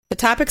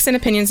topics and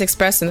opinions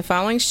expressed in the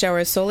following show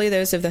are solely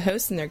those of the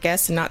host and their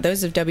guests and not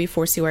those of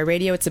W4CY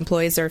Radio, its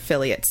employees, or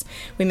affiliates.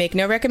 We make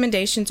no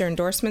recommendations or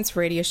endorsements for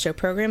radio show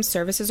programs,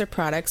 services, or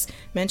products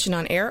mentioned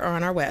on air or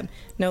on our web.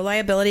 No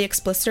liability,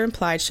 explicit or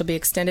implied, shall be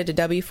extended to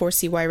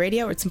W4CY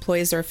Radio or its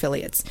employees or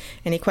affiliates.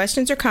 Any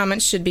questions or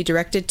comments should be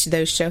directed to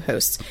those show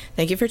hosts.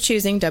 Thank you for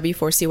choosing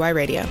W4CY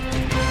Radio.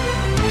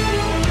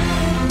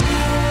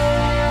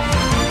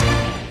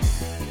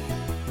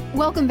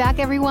 Welcome back,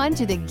 everyone,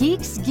 to the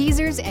Geeks,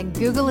 Geezers, and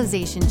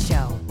Googlization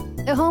Show,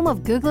 the home of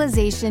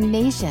Googlization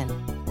Nation,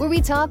 where we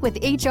talk with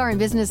HR and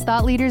business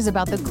thought leaders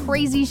about the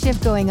crazy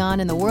shift going on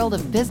in the world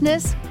of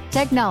business,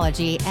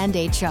 technology, and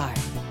HR.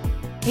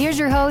 Here's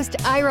your host,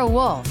 Ira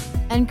Wolf,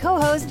 and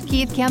co-host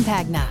Keith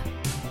Campagna.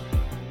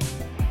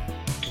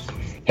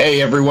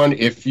 Hey, everyone.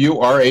 If you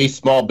are a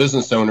small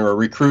business owner, a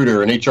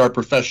recruiter, an HR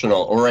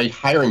professional, or a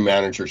hiring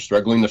manager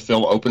struggling to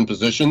fill open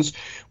positions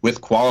with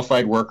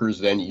qualified workers,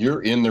 then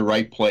you're in the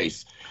right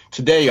place.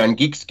 Today on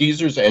Geeks,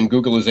 Geezers, and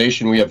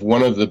Googlization, we have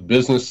one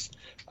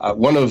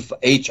of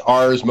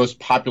HR's most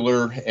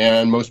popular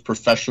and most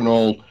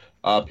professional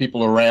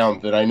people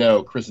around that I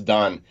know, Chris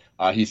Dunn.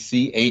 He's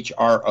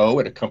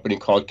CHRO at a company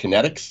called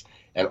Kinetics,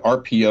 an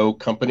RPO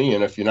company.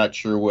 And if you're not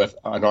sure what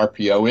an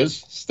RPO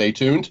is, stay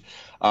tuned.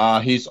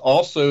 He's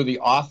also the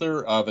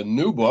author of a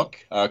new book,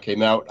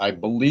 came out, I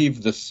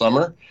believe, this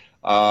summer,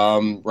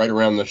 right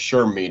around the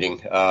SHRM meeting,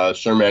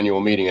 SHRM annual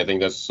meeting. I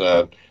think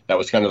that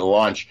was kind of the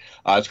launch.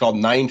 It's called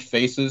 9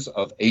 Faces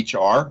of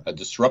HR, a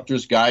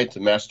disruptor's guide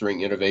to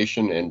mastering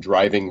innovation and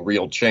driving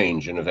real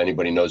change. And if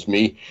anybody knows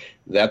me,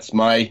 that's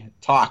my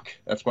talk.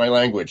 That's my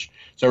language.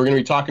 So we're going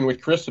to be talking with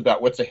Chris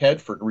about what's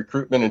ahead for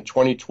recruitment in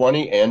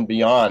 2020 and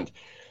beyond.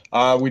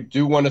 We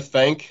do want to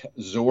thank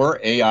Zohr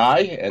AI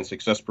and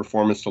Success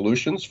Performance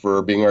Solutions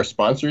for being our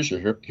sponsors.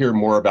 You'll hear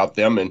more about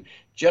them in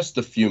just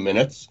a few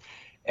minutes.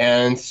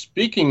 And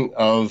speaking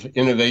of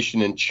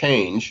innovation and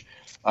change,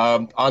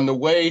 on the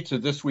way to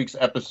this week's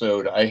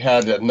episode, I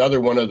had another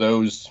one of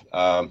those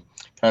kind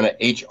of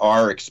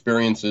HR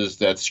experiences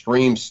that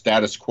screams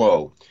status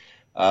quo.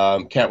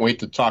 Can't wait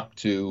to talk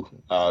to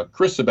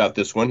Chris about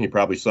this one. He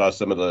probably saw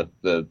some of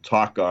the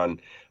talk on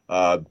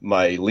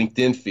my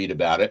LinkedIn feed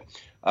about it.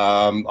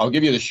 I'll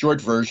give you the short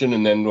version,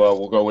 and then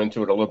we'll go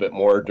into it a little bit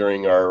more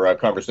during our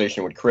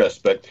conversation with Chris.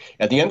 But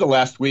at the end of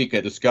last week,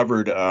 I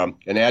discovered an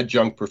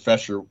adjunct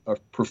professor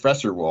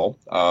role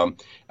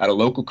at a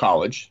local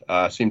college.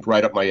 Seemed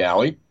right up my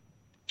alley.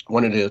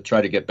 Wanted to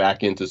try to get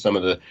back into some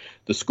of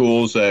the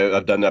schools.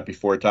 I've done that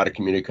before, taught at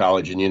community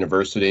college and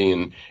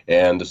university,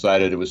 and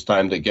decided it was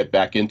time to get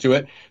back into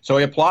it. So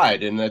I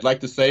applied, and I'd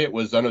like to say it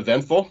was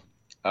uneventful.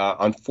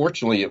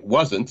 Unfortunately, it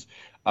wasn't.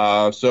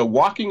 So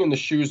walking in the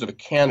shoes of a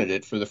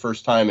candidate for the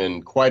first time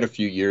in quite a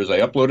few years, I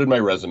uploaded my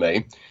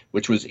resume,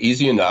 which was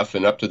easy enough.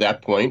 And up to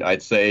that point,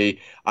 I'd say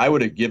I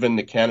would have given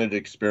the candidate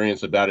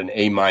experience about an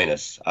A-.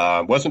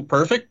 Wasn't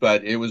perfect,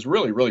 but it was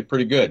really, really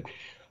pretty good.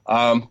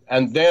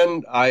 And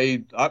then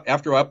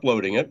after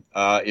uploading it,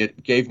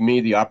 it gave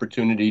me the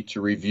opportunity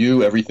to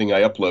review everything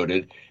I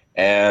uploaded.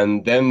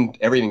 And then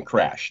everything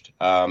crashed.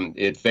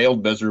 It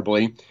failed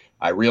miserably.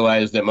 I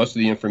realized that most of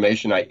the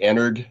information I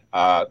entered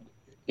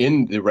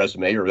in the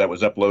resume, or that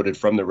was uploaded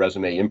from the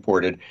resume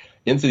imported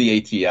into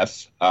the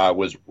ATS,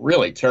 was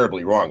really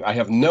terribly wrong. I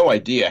have no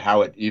idea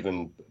how it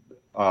even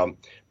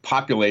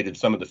populated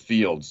some of the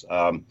fields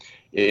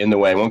in the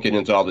way. I won't get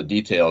into all the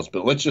details,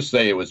 but let's just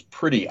say it was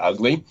pretty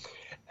ugly.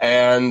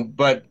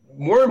 But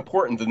more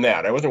important than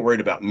that, I wasn't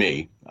worried about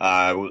me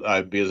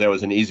because that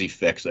was an easy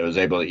fix. I was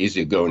able to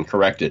easily go and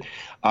correct it.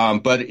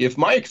 But if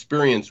my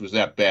experience was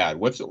that bad,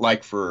 what's it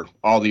like for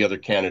all the other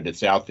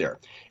candidates out there?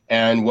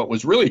 And what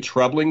was really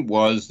troubling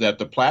was that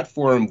the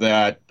platform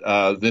that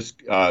this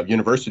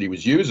university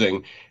was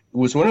using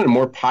was one of the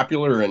more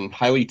popular and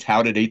highly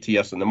touted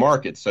ATS in the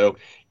market. So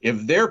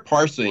if their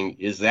parsing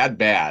is that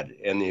bad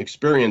and the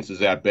experience is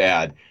that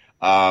bad,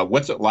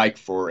 what's it like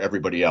for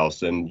everybody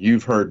else? And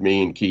you've heard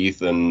me and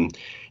Keith and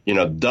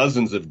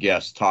dozens of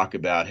guests talk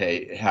about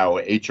how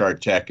HR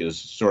tech has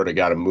sort of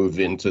got to move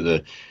into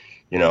the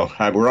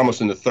we're almost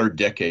in the third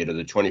decade of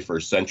the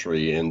 21st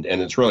century, and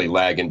it's really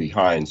lagging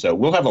behind. So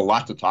we'll have a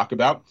lot to talk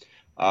about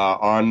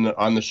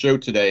on the show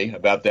today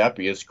about that,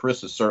 because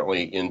Chris is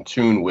certainly in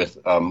tune with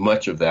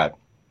much of that.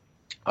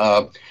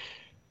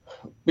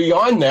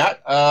 Beyond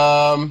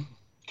that,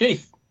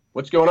 Keith,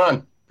 what's going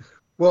on?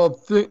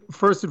 Well,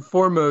 first and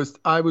foremost,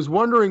 I was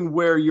wondering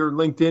where your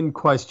LinkedIn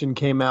question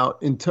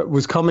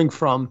was coming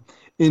from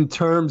in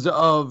terms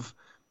of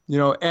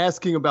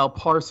asking about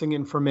parsing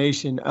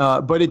information.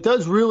 But it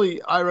does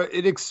really, Ira,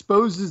 it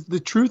exposes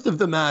the truth of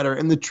the matter.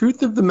 And the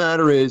truth of the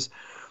matter is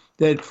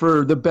that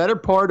for the better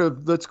part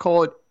of, let's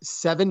call it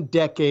 7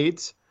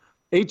 decades,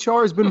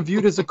 HR has been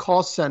viewed as a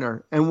cost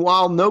center. And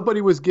while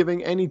nobody was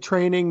giving any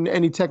training,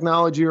 any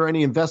technology, or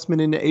any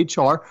investment into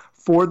HR,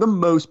 for the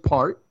most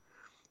part,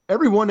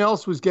 everyone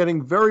else was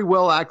getting very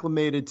well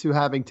acclimated to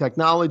having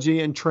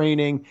technology and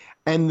training,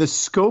 and the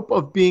scope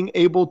of being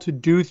able to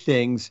do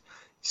things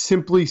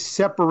simply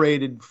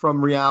separated from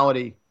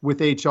reality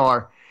with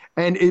HR.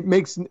 And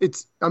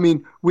I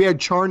mean, we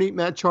had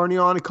Matt Charney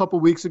on a couple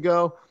weeks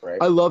ago. Right.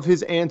 I love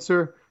his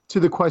answer to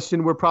the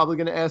question we're probably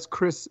going to ask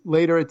Chris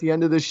later at the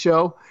end of this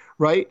show,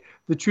 right?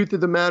 The truth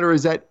of the matter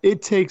is that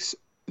it takes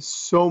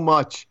so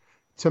much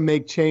to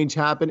make change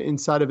happen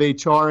inside of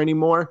HR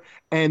anymore.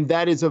 And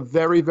that is a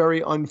very,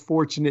 very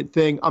unfortunate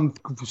thing. I'm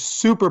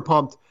super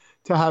pumped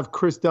to have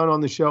Chris Dunn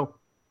on the show.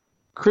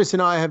 Chris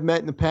and I have met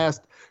in the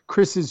past.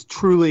 Chris is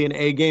truly an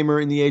A gamer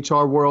in the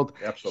HR world.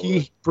 Absolutely.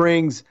 He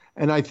brings,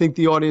 and I think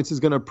the audience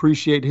is going to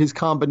appreciate his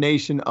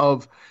combination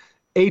of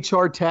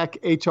HR tech,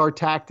 HR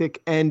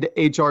tactic, and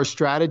HR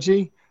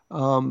strategy.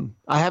 I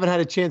haven't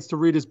had a chance to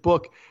read his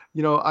book.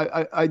 You know,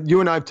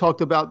 you and I have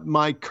talked about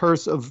my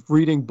curse of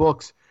reading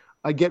books.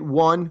 I get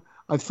one,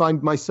 I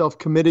find myself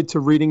committed to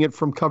reading it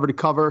from cover to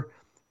cover,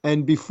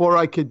 and before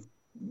I could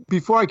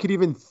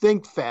even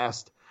think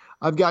fast,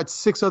 I've got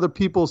 6 other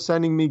people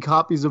sending me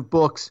copies of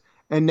books,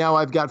 and now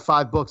I've got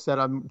 5 books that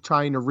I'm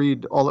trying to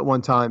read all at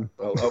one time.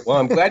 Well,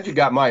 I'm glad you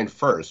got mine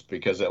first,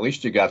 because at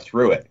least you got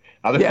through it.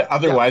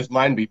 Otherwise,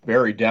 mine be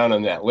buried down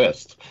on that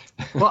list.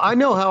 Well, I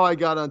know how I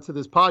got onto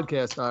this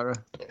podcast, Ira,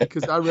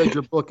 because I read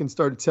your book and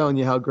started telling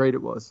you how great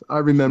it was. I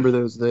remember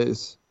those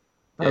days.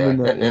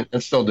 And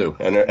still do,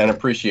 and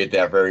appreciate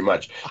that very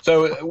much.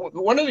 So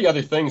one of the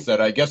other things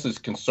that I guess is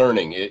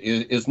concerning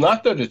is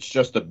not that it's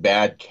just a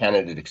bad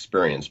candidate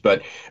experience,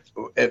 but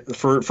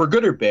for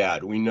good or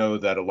bad, we know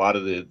that a lot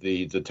of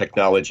the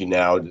technology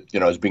now,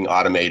 is being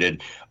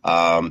automated,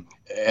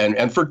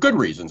 and for good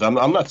reasons. I'm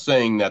not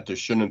saying that there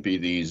shouldn't be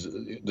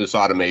this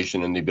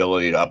automation and the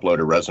ability to upload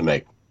a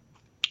resume,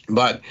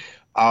 but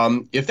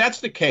if that's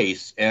the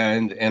case,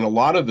 and a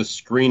lot of the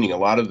screening, a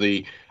lot of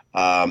the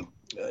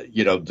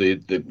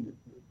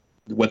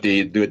what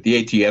the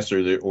ATS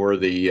or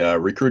the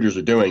recruiters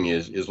are doing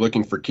is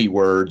looking for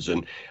keywords,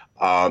 and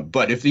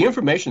but if the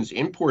information is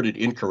imported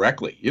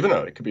incorrectly, even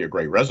though it could be a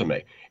great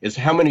resume, is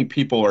how many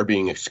people are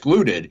being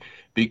excluded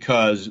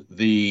because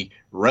the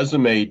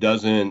resume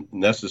doesn't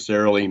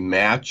necessarily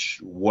match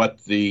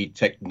what the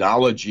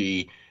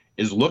technology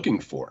is looking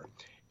for.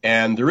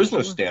 And there is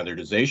no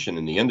standardization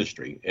in the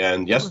industry.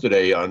 And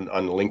yesterday on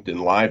LinkedIn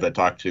Live, I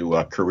talked to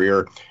a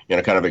career,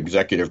 kind of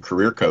executive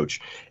career coach.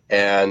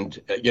 And,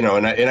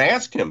 and I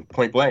asked him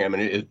point blank. I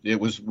mean, it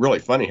was really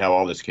funny how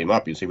all this came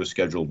up, because he was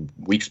scheduled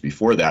weeks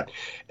before that.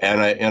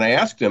 And I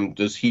asked him,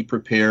 does he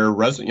prepare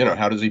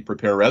how does he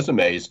prepare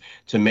resumes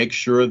to make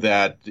sure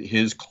that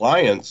his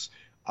clients,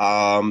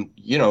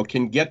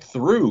 can get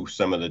through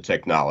some of the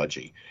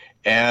technology?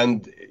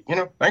 And,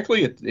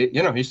 frankly,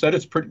 he said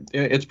it's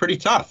pretty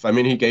tough. I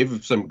mean, he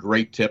gave some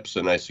great tips,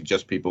 and I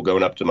suggest people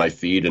going up to my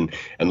feed and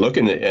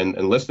looking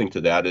and listening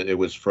to that. It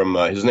was from,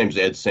 his name's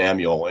Ed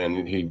Samuel,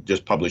 and he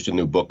just published a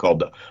new book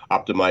called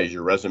Optimize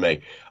Your Resume.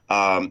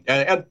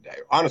 And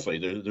honestly,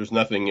 there's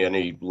nothing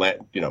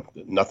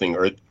nothing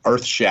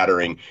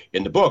earth-shattering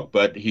in the book,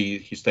 but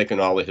he's taken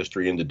all the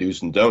history and the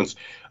do's and don'ts.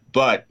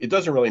 But it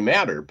doesn't really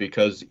matter,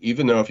 because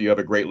even though if you have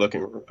a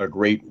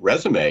great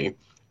resume,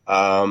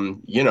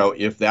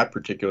 if that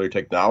particular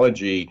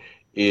technology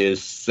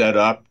is set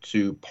up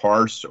to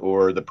parse,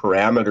 or the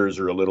parameters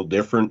are a little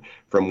different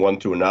from one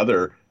to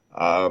another,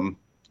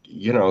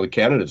 the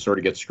candidate sort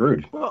of gets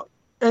screwed. Well,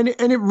 and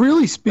it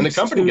really speaks. And the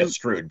company gets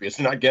screwed because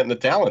they're not getting the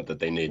talent that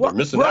they need. They're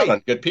missing out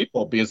on good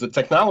people because the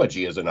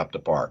technology isn't up to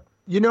par.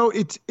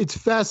 It's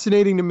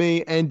fascinating to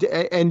me, and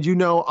I'm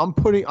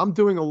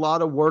doing a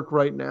lot of work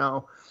right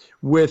now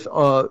with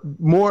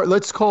more,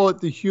 let's call it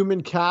the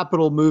human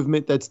capital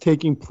movement that's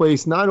taking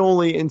place not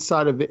only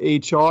inside of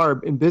HR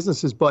and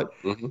businesses, but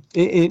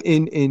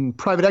in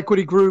private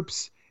equity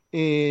groups,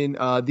 in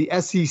the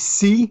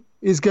SEC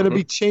is going to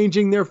be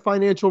changing their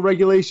financial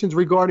regulations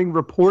regarding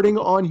reporting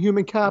on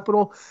human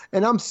capital.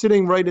 And I'm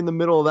sitting right in the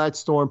middle of that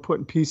storm,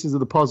 putting pieces of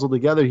the puzzle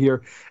together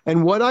here.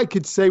 And what I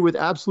could say with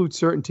absolute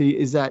certainty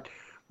is that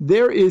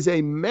there is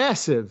a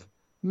massive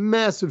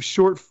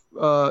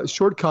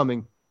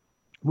shortcoming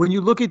when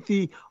you look at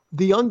the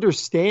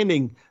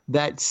understanding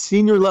that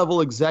senior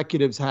level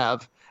executives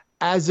have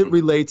as it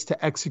relates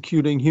to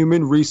executing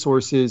human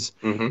resources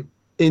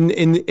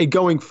in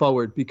going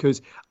forward.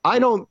 Because I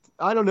don't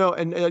know,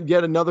 and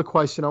yet another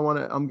question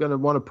I'm going to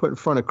want to put in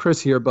front of Chris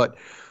here, but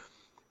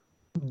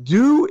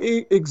do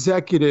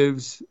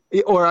executives,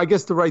 or I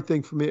guess the right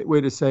thing for me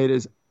way to say it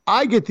is,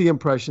 I get the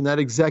impression that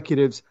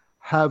executives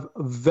have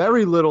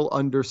very little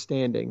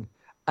understanding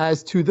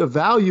as to the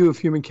value of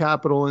human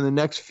capital in the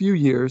next few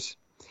years,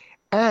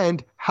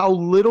 and how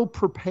little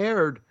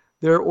prepared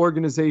their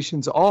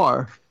organizations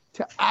are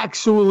to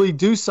actually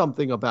do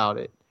something about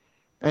it.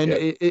 And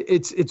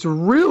it's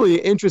really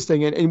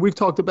interesting. And we've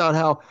talked about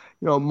how,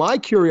 my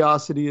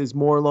curiosity is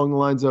more along the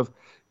lines of,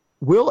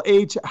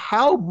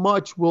 how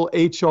much will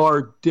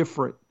HR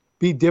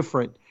be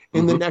different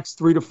in the next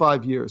 3 to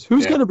 5 years?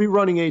 Who's going to be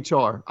running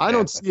HR? I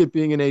don't see it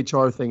being an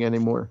HR thing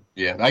anymore.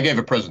 Yeah, I gave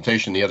a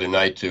presentation the other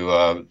night to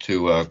a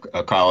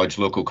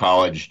local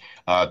college,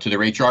 to their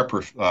HR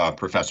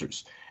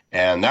professors,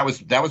 and that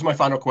was my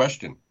final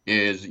question: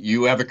 is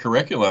you have a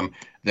curriculum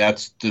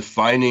that's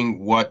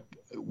defining what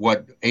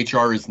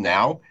HR is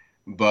now,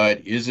 but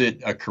is it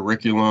a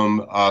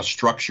curriculum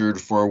structured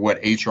for what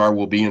HR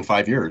will be in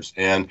 5 years?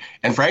 And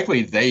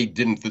frankly, they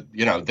didn't,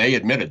 they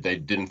admitted they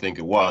didn't think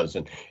it was,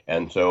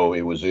 and so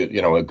it was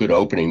a good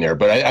opening there.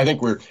 But I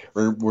think we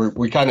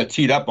kind of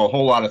teed up a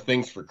whole lot of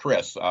things for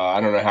Chris.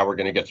 I don't know how we're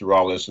going to get through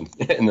all this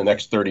in the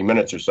next 30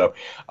 minutes or so,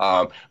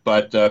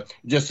 but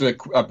just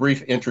a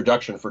brief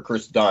introduction for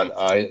Chris Dunn.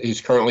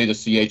 He's currently the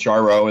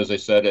CHRO, as I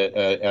said,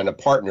 and a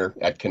partner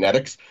at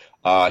Kinetics.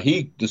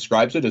 He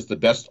describes it as the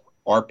best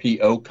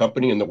RPO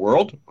company in the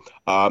world.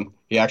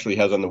 He actually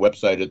has on the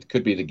website, it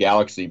could be the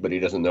galaxy, but he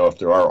doesn't know if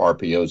there are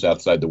RPOs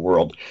outside the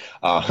world,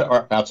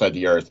 or outside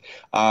the Earth.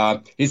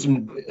 This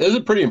is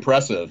pretty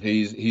impressive.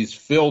 He's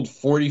filled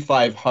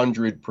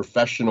 4,500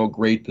 professional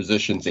grade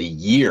positions a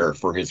year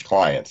for his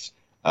clients.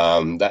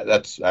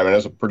 That's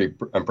a pretty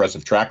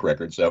impressive track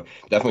record. So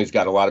definitely he's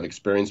got a lot of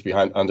experience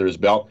under his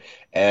belt,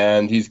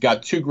 and he's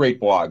got 2 great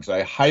blogs.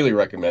 I highly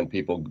recommend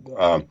people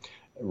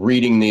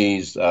reading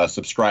these,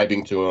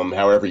 subscribing to them,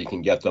 however you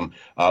can get them.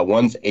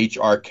 One's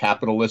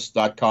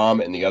hrcapitalist.com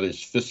and the other's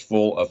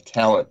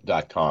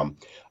fistfuloftalent.com.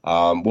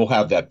 We'll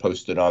have that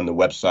posted on the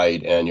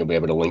website, and you'll be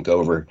able to link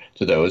over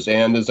to those.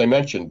 And as I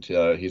mentioned,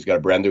 he's got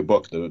a brand new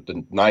book,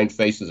 The 9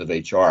 Faces of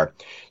HR.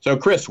 So,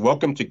 Chris,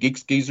 welcome to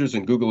Geeks, Geezers,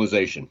 and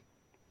Googlization.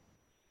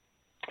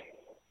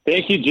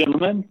 Thank you,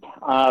 gentlemen.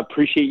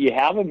 Appreciate you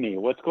having me.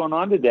 What's going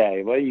on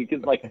today? Well, you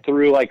could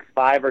through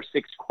 5 or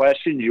 6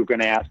 questions you were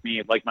going to ask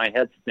me. My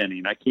head's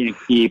spinning. I can't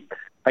keep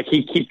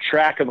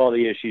track of all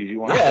the issues you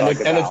want to talk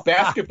about. And it's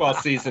basketball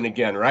season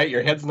again, right?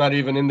 Your head's not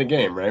even in the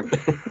game, right?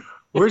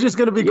 We're just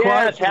going to be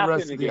quiet for the rest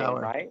rest of the game, hour,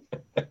 right?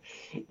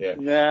 Yeah.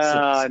 No,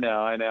 I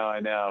know.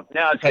 No,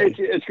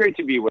 it's great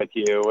to be with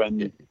you,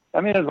 and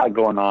there's a lot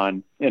going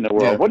on in the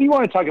world. Yeah. What do you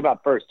want to talk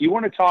about first? Do you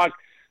want to talk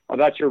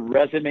about your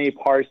resume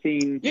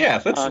parsing?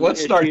 Yeah, let's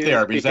start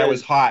there because that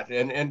was hot.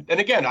 And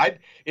again,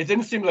 it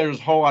didn't seem like there was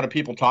a whole lot of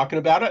people talking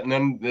about it. And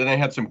then I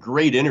had some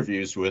great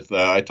interviews with.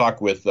 I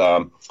talked with.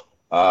 His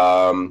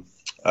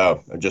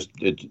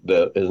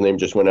name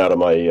just went out of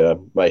my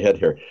head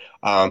here.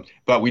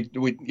 But we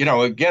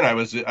again, I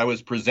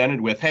was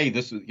presented with, hey,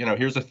 this is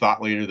here's a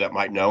thought leader that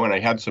might know, and I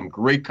had some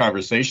great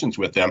conversations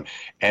with them.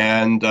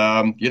 And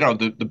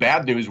the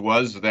bad news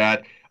was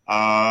that.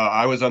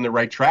 I was on the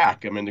right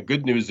track. The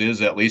good news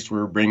is at least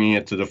we're bringing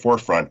it to the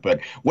forefront.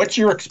 But what's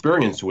your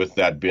experience with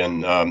that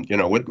been?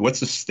 What's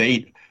the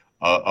state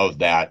of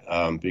that?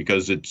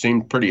 Because it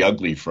seemed pretty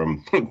ugly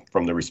from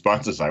the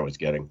responses I was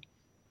getting.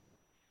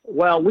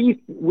 Well,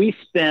 we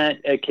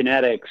spent at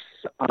Kinetics,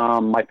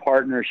 my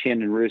partner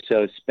Shannon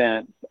Russo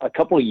spent a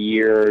couple of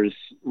years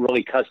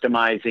really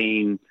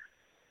customizing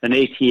an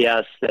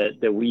ATS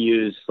that we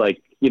use, that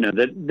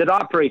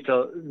operates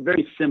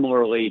very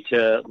similarly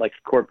to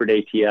corporate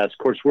ATS. Of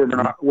course, we're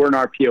an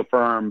RPO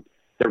firm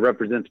that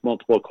represents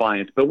multiple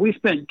clients, but we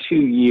spent 2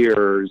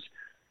 years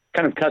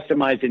kind of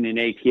customizing an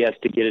ATS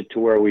to get it to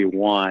where we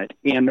want.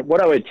 And what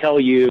I would tell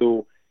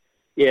you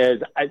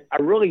is I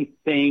really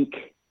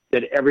think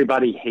that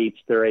everybody hates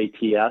their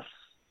ATS.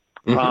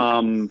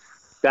 Mm-hmm.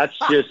 That's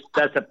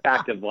a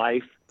fact of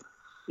life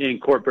in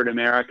corporate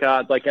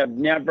America. I've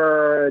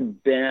never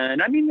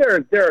been,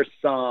 there are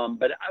some,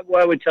 but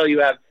what I would tell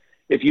you,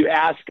 if you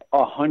ask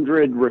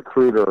 100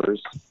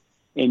 recruiters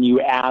and you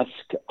ask,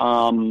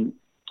 100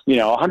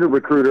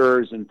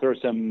 recruiters and throw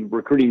some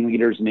recruiting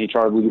leaders and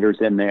HR leaders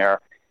in there,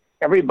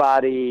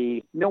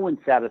 no one's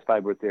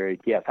satisfied with their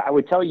ATS. I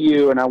would tell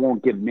you, and I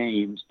won't give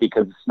names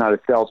because it's not a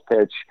sales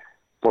pitch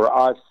for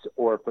us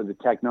or for the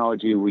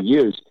technology we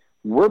use,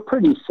 we're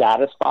pretty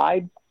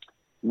satisfied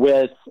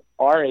with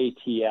our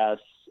ATS.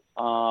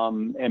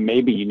 And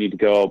maybe you need to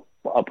go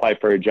apply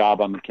for a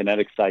job on the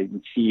Kinetics site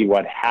and see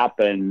what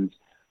happens.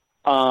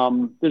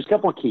 There's a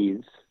couple of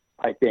keys,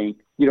 I think.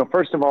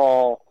 First of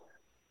all,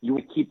 you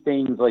would keep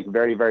things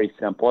very, very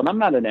simple. And I'm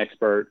not an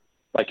expert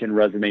in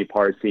resume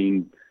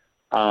parsing.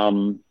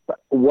 But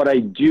what I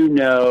do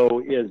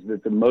know is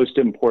that the most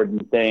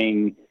important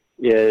thing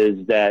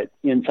is that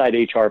inside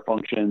HR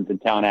functions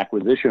and talent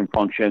acquisition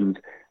functions,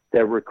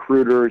 that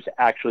recruiters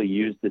actually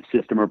use the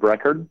system of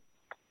record,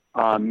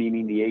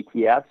 meaning the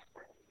ATS.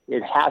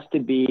 It has to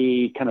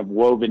be kind of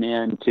woven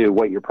into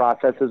what your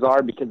processes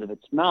are, because if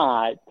it's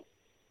not,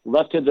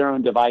 left to their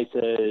own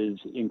devices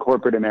in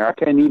corporate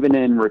America and even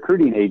in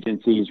recruiting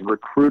agencies,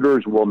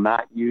 recruiters will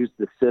not use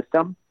the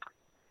system,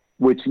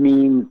 which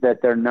means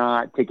that they're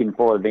not taking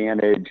full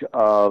advantage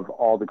of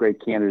all the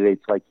great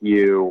candidates like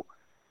you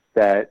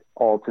that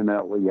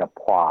ultimately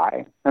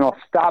apply. And I'll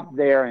stop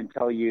there and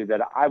tell you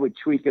that I would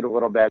tweak it a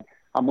little bit.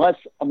 I'm less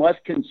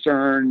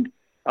concerned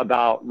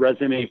about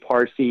resume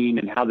parsing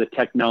and how the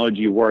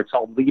technology works.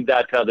 I'll leave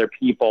that to other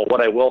people.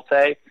 What I will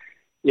say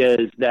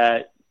is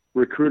that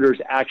recruiters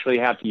actually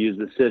have to use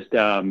the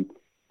system,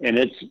 and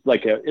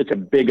it's a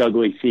big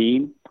ugly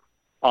scene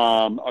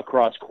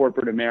across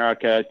corporate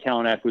America,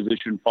 talent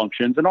acquisition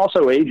functions, and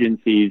also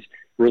agencies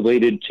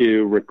related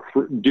to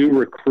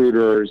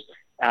recruiters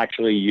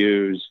actually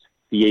use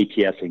the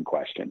ATS in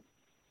question.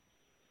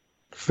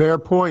 Fair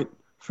point,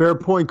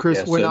 Chris.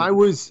 Yeah, when I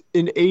was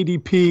in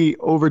ADP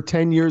over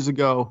 10 years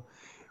ago,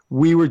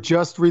 we were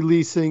just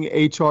releasing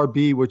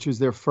HRB, which is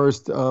their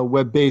first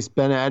web-based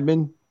Ben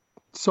admin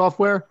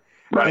software.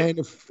 Right.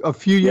 And a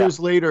few years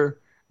later,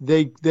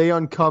 they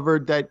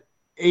uncovered that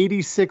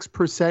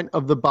 86%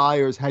 of the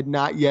buyers had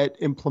not yet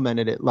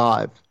implemented it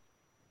live.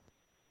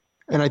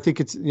 And I think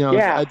it's,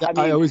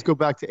 I always go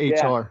back to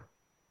HR.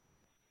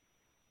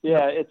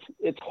 Yeah,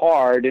 it's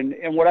hard.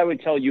 And what I would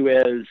tell you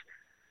is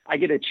I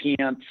get a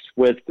chance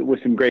with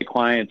some great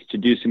clients to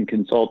do some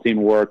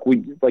consulting work. We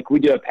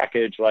do a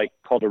package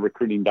called a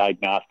recruiting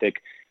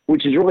diagnostic,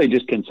 which is really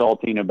just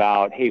consulting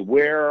about, hey,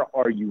 where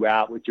are you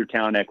at with your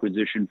talent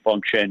acquisition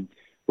function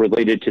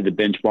related to the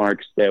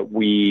benchmarks that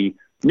we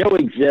know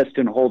exist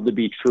and hold to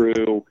be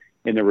true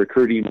in the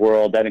recruiting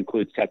world. That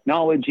includes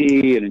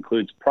technology, it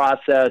includes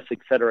process, et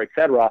cetera, et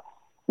cetera.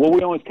 What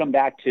we always come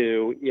back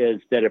to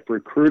is that if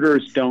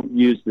recruiters don't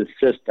use the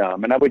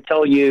system, and I would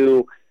tell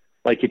you,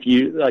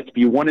 if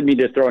you wanted me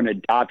to throw an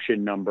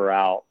adoption number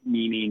out,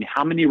 meaning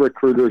how many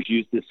recruiters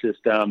use the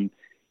system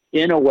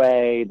in a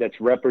way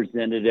that's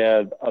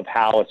representative of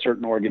how a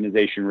certain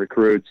organization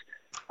recruits,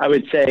 I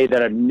would say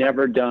that I've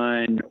never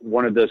done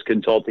one of those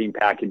consulting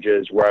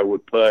packages where I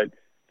would put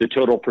the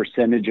total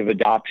percentage of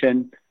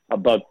adoption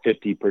above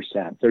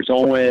 50%. There's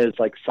always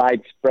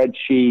side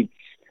spreadsheets.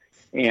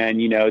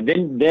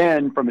 And,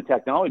 then from a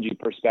technology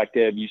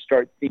perspective, you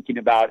start thinking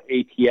about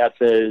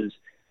ATSs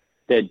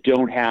that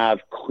don't have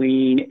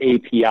clean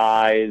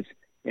APIs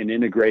and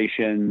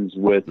integrations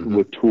with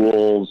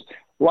tools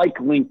like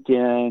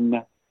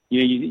LinkedIn.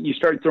 You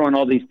start throwing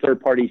all these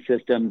third-party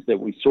systems that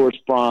we source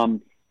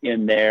from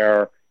in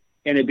there,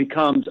 and it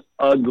becomes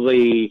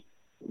ugly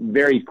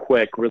very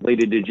quick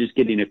related to just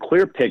getting a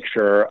clear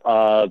picture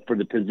of, for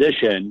the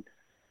position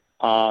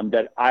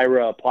that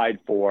Ira applied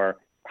for,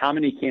 how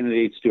many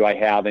candidates do I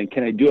have, and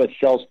can I do a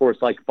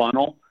Salesforce-like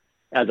funnel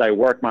as I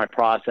work my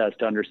process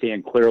to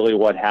understand clearly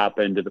what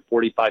happened to the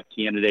 45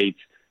 candidates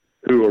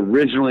who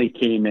originally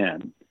came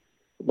in,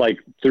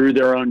 through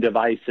their own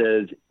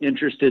devices,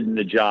 interested in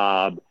the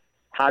job.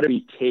 How do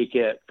we take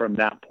it from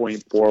that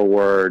point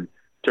forward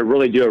to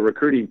really do a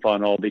recruiting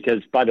funnel?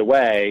 Because, by the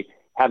way,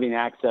 having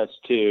access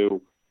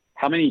to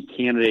how many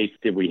candidates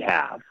did we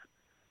have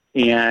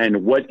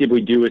and what did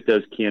we do with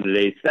those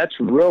candidates, that's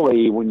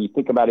really, when you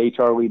think about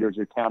HR leaders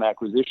or talent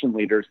acquisition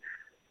leaders,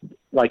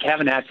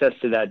 having access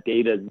to that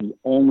data is the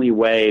only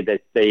way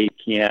that they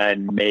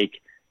can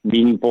make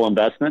meaningful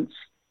investments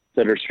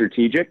that are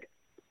strategic,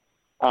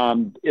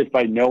 is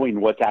by knowing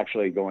what's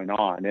actually going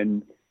on.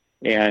 And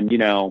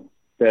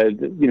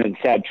the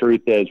sad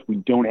truth is we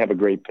don't have a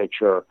great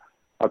picture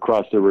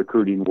across the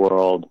recruiting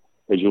world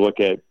as you look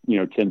at,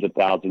 tens of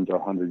thousands or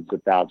hundreds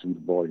of thousands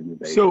of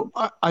organizations. So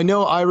I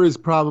know Ira's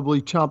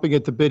probably chomping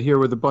at the bit here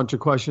with a bunch of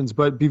questions,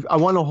 but I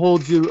want to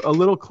hold you a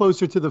little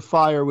closer to the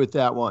fire with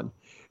that one.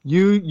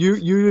 You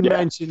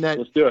mentioned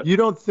that you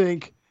don't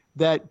think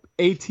that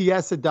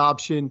ATS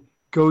adoption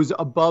goes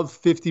above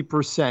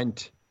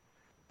 50%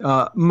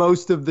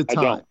 most of the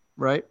time,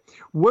 right?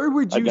 Where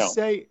would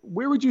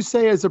you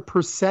say as a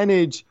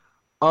percentage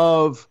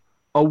of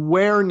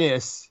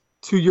awareness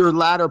to your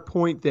latter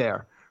point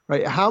there,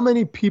 right? How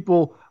many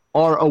people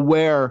are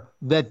aware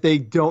that they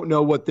don't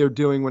know what they're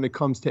doing when it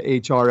comes to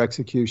HR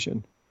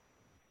execution?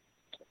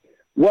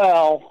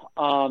 Well,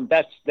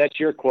 that's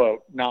your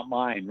quote, not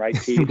mine, right,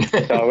 Keith?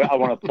 So I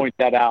want to point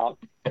that out.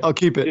 I'll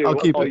keep it.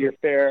 All your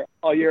fair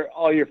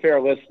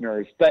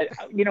listeners. But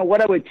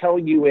what I would tell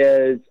you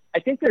is, I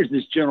think there's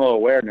this general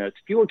awareness.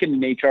 If you look at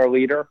an HR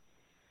leader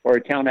or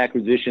a talent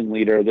acquisition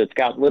leader that's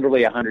got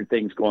literally 100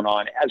 things going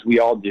on, as we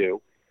all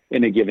do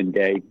in a given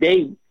day,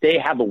 they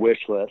have a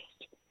wish list,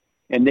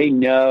 and they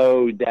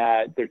know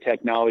that their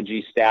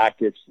technology stack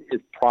is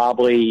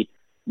probably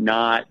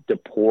not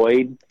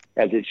deployed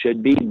as it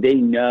should be. They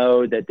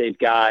know that they've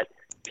got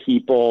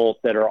people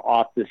that are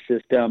off the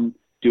system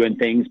doing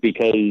things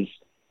because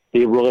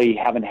they really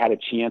haven't had a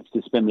chance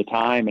to spend the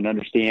time and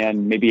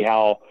understand maybe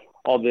how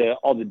all the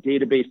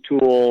database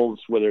tools,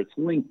 whether it's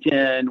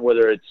LinkedIn,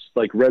 whether it's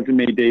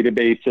resume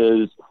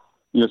databases,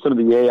 some of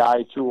the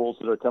AI tools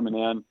that are coming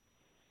in.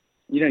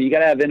 You got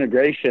to have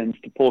integrations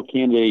to pull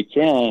candidates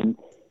in.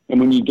 And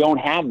when you don't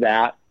have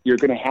that, you're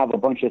going to have a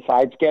bunch of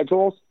side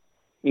schedules.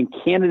 And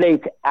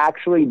candidates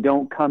actually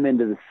don't come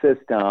into the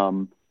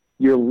system.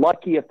 You're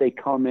lucky if they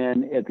come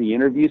in at the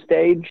interview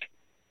stage.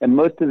 And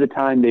most of the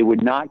time, they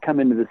would not come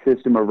into the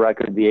system of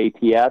record, the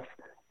ATS,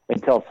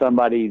 until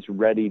somebody's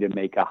ready to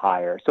make a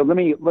hire. So let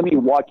me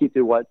walk you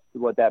through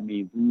what that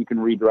means, and you can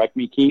redirect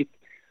me, Keith.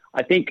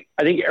 I think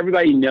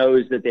everybody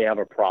knows that they have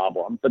a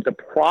problem, but the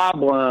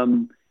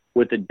problem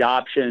with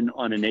adoption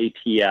on an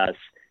ATS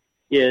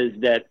is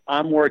that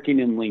I'm working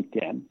in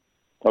LinkedIn,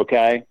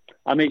 okay?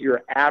 I'm at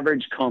your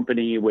average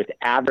company with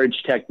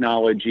average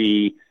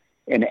technology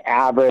and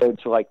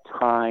average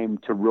time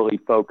to really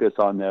focus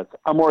on this.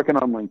 I'm working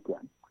on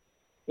LinkedIn,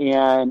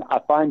 and I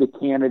find a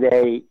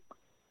candidate.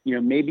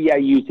 Maybe I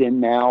use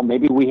InMail,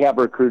 maybe we have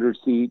recruiter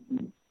seats,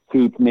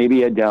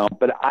 maybe I don't,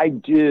 but I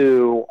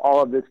do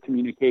all of this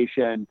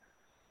communication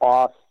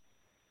off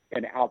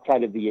and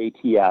outside of the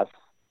ATS.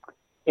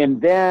 And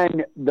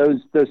then those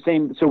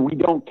same, so we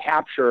don't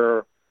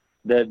capture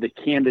the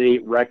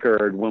candidate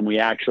record when we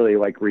actually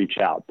like reach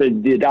out.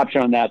 The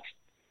adoption on that's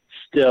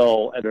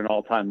still at an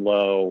all-time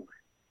low,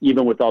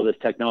 even with all this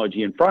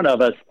technology in front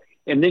of us.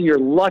 And then you're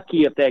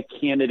lucky if that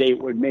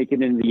candidate would make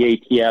it into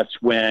the ATS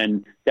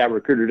when that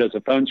recruiter does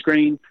a phone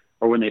screen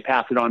or when they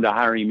pass it on to a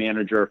hiring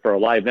manager for a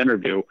live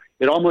interview.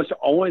 It almost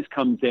always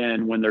comes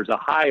in when there's a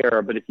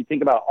hire. But if you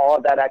think about all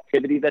of that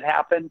activity that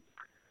happened,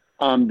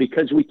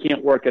 because we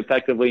can't work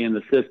effectively in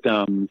the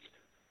systems,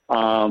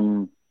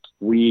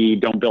 we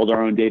don't build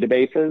our own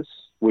databases,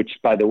 which,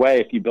 by the way,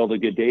 if you build a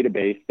good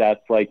database,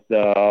 that's like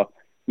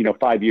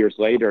 5 years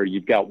later,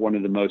 you've got one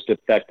of the most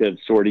effective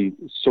sourcing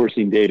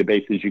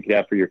databases you could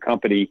have for your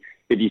company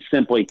if you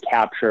simply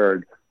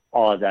captured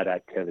all of that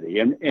activity.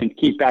 And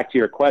keep back to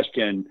your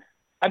question,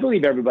 I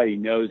believe everybody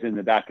knows in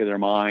the back of their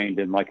mind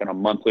and like on a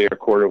monthly or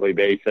quarterly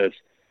basis,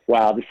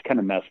 wow, this is kind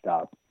of messed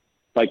up.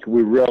 Like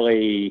we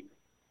really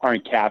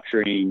aren't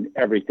capturing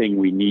everything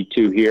we need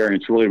to here, and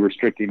it's really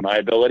restricting my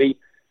ability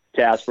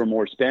to ask for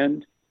more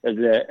spend as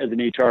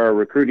an HR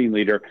recruiting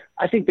leader.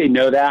 I think they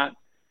know that.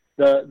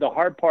 The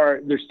hard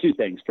part, there's two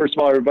things. First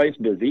of all, everybody's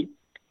busy,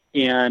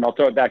 and I'll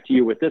throw it back to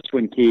you with this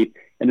one, Keith.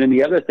 And then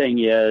the other thing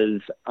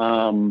is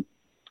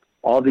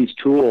all these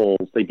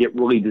tools, they get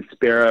really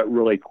disparate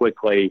really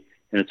quickly,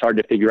 and it's hard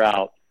to figure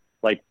out.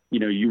 Like,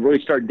 you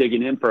really start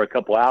digging in for a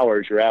couple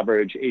hours, your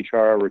average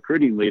HR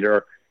recruiting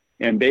leader,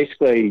 and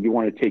basically you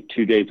want to take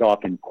 2 days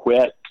off and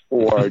quit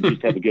or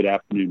just have a good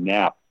afternoon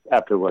nap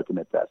after looking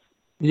at this.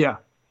 Yeah,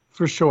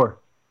 for sure.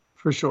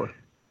 For sure.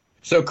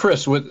 So,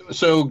 Chris,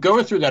 so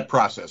going through that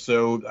process,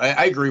 so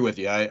I agree with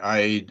you.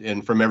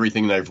 And from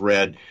everything that I've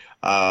read,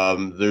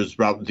 there's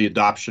probably the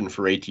adoption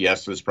for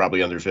ATS is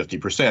probably under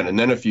 50%. And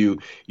then if you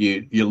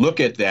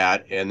look at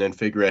that and then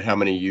figure out how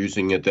many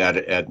using it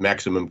at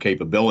maximum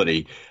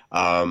capability,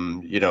 I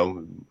don't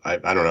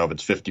know if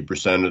it's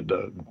 50%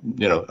 of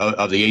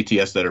of the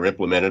ATS that are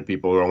implemented.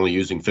 People are only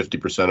using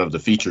 50% of the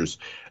features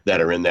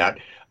that are in that.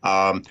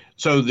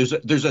 So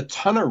there's a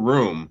ton of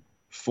room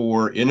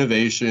for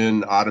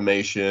innovation,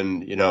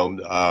 automation.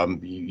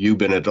 You've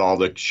been at all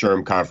the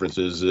SHRM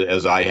conferences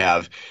as I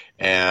have,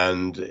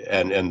 and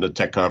the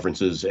tech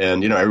conferences,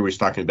 and everybody's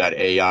talking about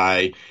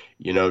AI,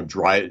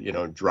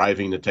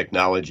 driving the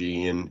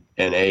technology and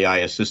AI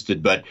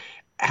assisted. But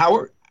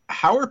how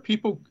are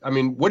people? I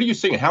mean, what are you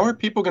seeing? How are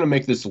people going to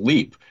make this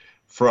leap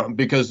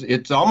because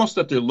it's almost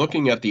that they're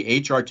looking at the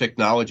HR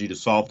technology to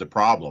solve the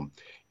problem,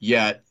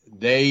 yet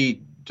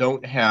they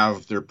don't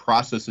have their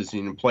processes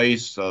in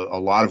place. A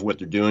lot of what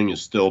they're doing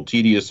is still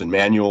tedious and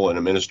manual and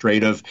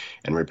administrative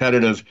and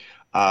repetitive.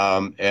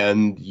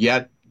 And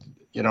yet,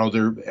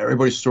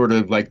 everybody's sort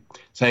of like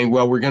saying,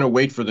 well, we're going to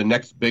wait for the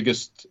next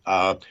biggest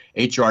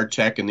HR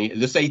tech. And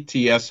this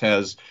ATS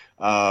has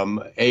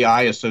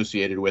AI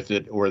associated with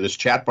it, or this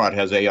chatbot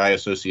has AI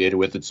associated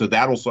with it. So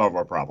that'll solve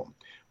our problem.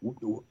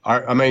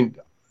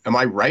 Am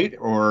I right?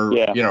 Or,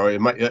 yeah.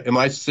 Am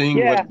I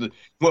seeing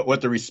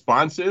what the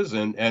response is?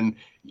 And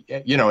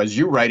as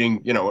you're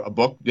writing, a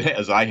book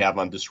as I have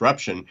on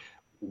disruption,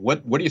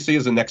 what do you see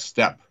as the next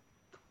step?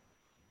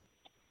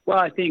 Well,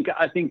 I think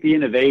the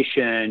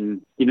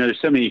innovation, there's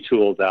so many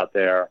tools out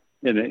there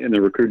in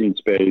the recruiting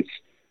space.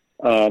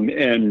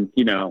 And,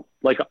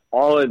 like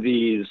all of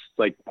these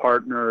like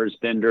partners,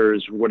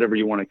 vendors, whatever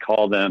you want to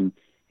call them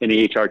in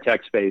the HR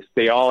tech space,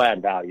 they all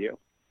add value,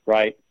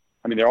 right?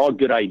 I mean, they're all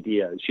good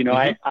ideas.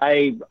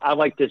 I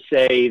like to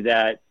say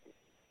that,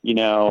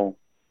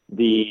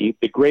 the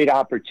great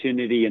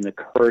opportunity and the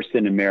curse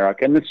in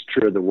America, and this is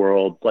true of the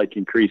world, like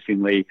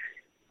increasingly,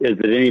 is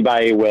that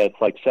anybody with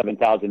like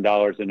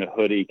 $7,000 in a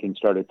hoodie can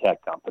start a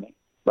tech company,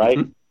 right?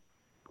 Mm-hmm.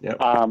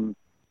 Yep.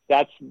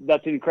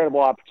 That's an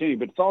incredible opportunity,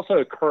 but it's also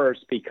a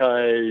curse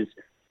because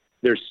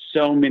there's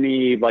so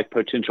many like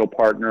potential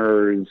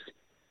partners.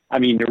 I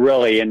mean, it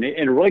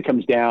really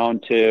comes down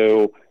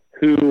to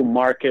who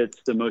markets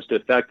the most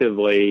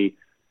effectively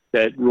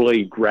that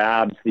really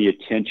grabs the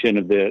attention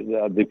of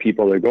the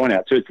people they're going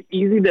at. So it's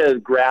easy to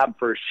grab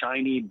for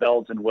shiny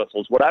bells and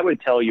whistles. What I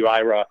would tell you,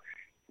 Ira,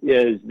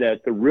 is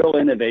that the real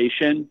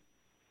innovation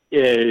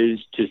is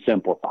to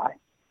simplify.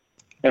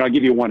 And I'll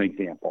give you one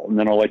example, and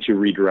then I'll let you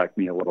redirect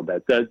me a little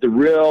bit. The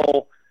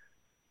real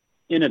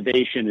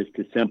innovation is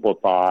to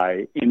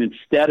simplify. And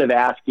instead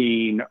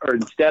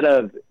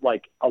of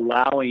like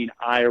allowing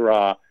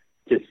Ira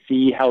to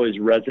see how his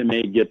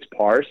resume gets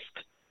parsed,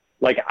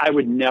 like I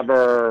would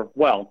never,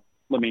 well,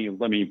 let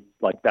me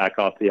like back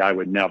off the I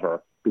would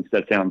never, because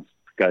that sounds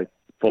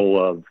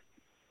full of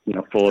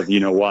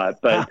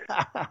what, but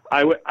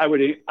I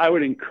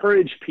would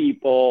encourage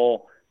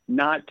people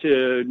not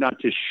to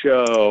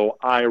show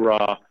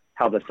Ira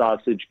how the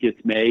sausage gets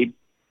made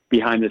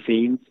behind the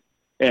scenes,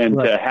 and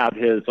right. To have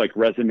his like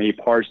resume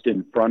parsed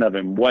in front of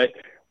him. What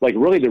like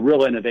really the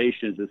real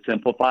innovation is to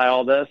simplify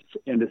all this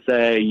and to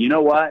say, you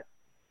know what?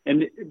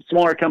 And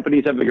smaller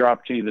companies have bigger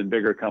opportunities than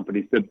bigger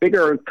companies. The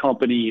bigger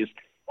companies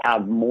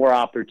have more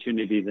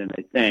opportunity than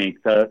they think.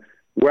 So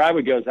where I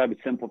would go is I would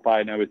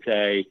simplify and I would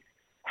say,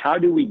 how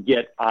do we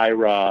get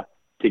Ira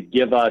to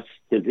give us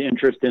his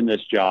interest in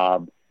this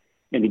job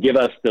and to give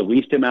us the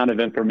least amount of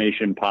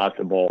information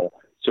possible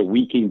so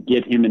we can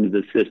get him into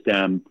the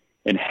system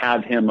and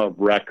have him of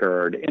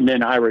record. And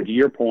then, Ira, to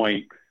your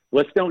point,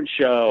 let's don't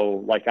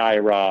show, like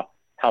Ira,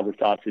 how the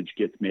sausage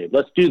gets made.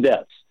 Let's do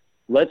this.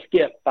 Let's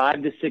get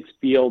 5 to 6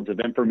 fields of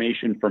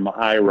information from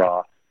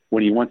Ira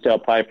when he wants to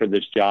apply for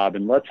this job,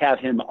 and let's have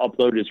him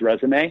upload his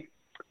resume.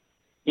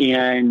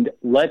 And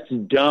let's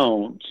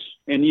don't,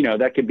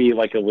 and that could be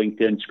like a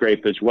LinkedIn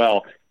scrape as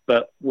well,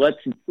 but let's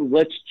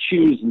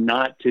choose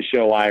not to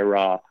show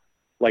Ira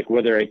like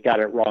whether it got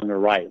it wrong or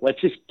right.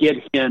 Let's just get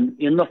him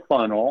in the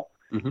funnel,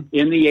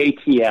 in the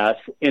ATS,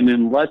 and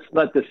then let's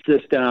let the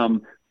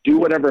system do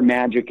whatever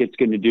magic it's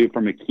going to do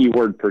from a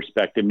keyword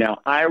perspective. Now,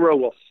 Ira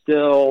will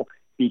still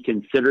be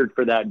considered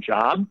for that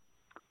job.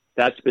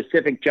 That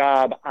specific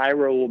job,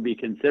 Ira will be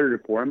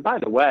considered for. And by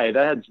the way,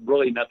 that has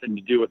really nothing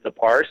to do with the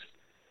parse.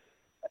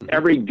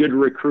 Every good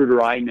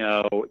recruiter I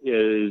know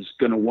is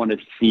going to want to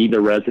see the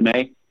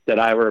resume that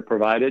Ira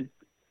provided,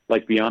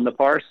 like beyond the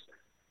parse.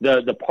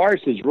 The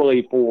parse is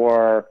really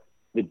for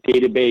the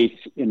database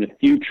in the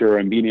future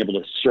and being able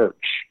to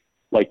search,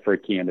 like for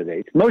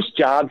candidates. Most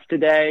jobs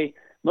today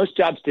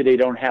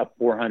don't have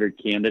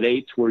 400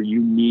 candidates where you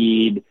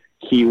need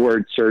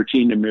keyword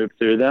searching to move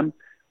through them.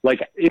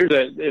 Like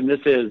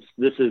this is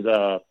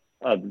a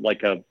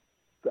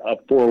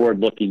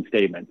forward-looking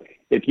statement.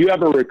 If you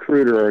have a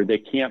recruiter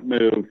that can't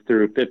move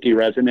through 50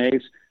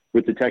 resumes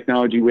with the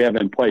technology we have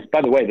in place,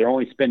 by the way, they're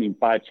only spending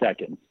 5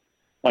 seconds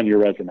on your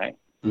resume.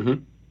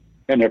 And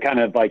they're kind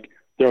of like,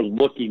 they're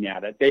looking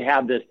at it. They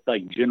have this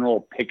like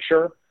general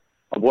picture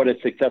of what a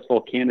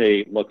successful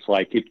candidate looks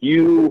like.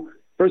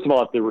 First of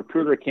all, if the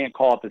recruiter can't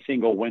call up a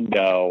single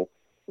window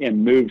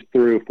and move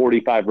through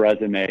 45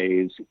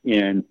 resumes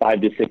in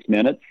 5 to 6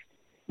 minutes,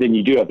 then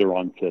you do have the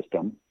wrong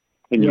system,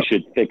 and you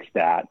should fix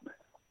that.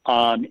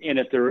 And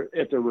if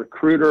the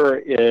recruiter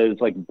is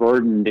like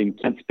burdened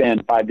and can't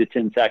spend 5 to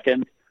 10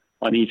 seconds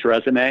on each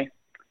resume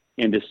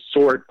and to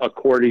sort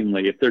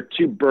accordingly, if they're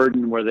too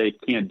burdened where they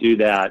can't do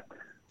that,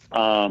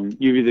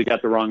 you've either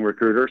got the wrong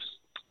recruiters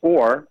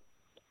or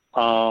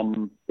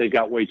they've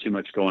got way too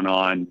much going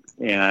on,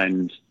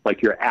 and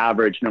like your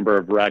average number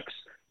of recs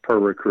per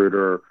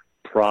recruiter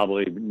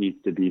probably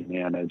needs to be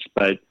managed.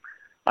 But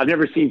I've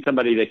never seen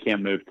somebody that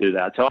can't move through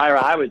that. So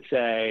I would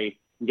say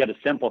you got to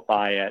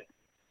simplify it.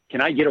 Can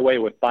I get away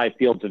with 5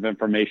 fields of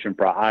information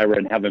for Ira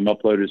and have him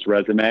upload his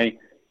resume?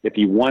 If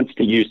he wants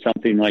to use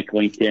something like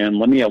LinkedIn,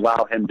 let me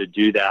allow him to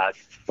do that.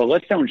 But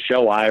let's don't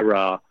show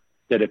Ira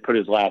that it put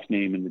his last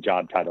name in the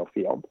job title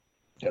field,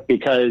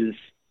 because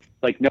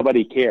like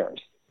nobody cares.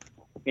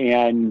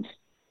 And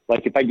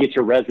like if I get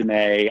your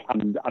resume,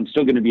 I'm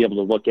still going to be able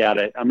to look at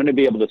it. I'm going to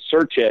be able to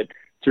search it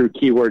through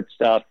keyword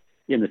stuff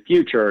in the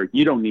future.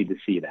 You don't need to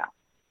see that.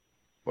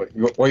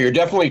 Well, you're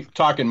definitely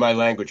talking my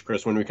language,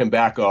 Chris. When we come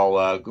back,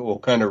 we'll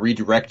kind of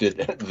redirect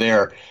it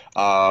there,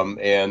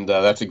 and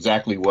that's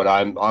exactly what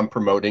I'm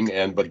promoting.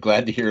 But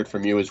glad to hear it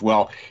from you as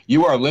well.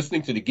 You are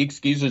listening to the Geeks,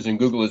 Geezers, and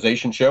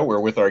Googlization show. We're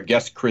with our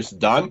guest Chris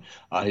Dunn.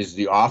 He's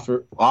the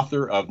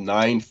author of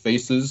 9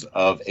 Faces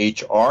of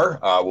HR.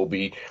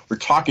 We're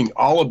talking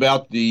all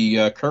about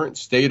the current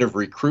state of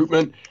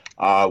recruitment.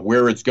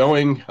 Where it's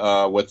going,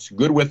 what's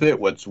good with it,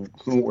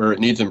 where it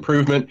needs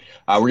improvement.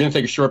 We're going to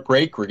take a short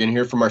break. We're going to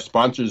hear from our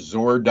sponsors,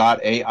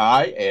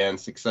 Zor.ai and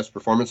Success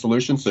Performance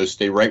Solutions, so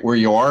stay right where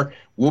you are.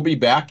 We'll be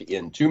back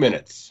in 2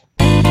 minutes.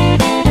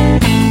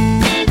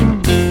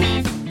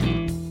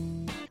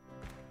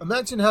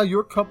 Imagine how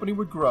your company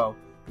would grow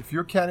if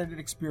your candidate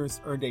experience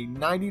earned a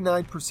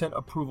 99%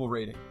 approval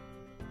rating.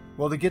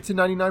 Well, to get to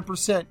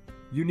 99%,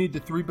 you need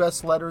the 3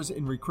 best letters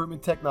in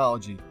recruitment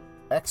technology,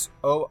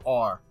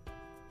 XOR.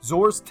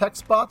 Zor's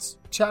text bots,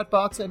 chat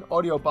bots, and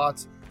audio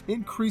bots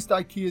increased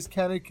IKEA's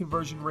candidate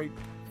conversion rate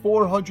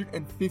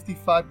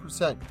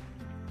 455%.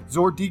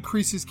 Zor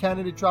decreases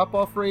candidate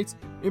drop-off rates,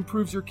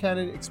 improves your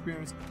candidate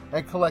experience,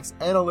 and collects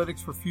analytics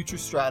for future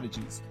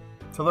strategies.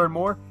 To learn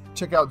more,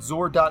 check out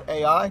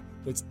Zor.ai.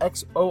 That's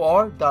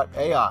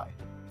XOR.ai.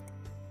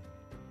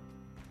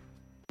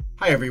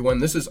 Hi everyone,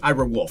 this is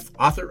Ira Wolf,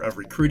 author of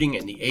Recruiting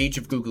in the Age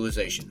of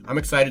Googlization. I'm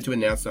excited to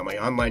announce that my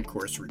online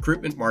course,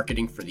 Recruitment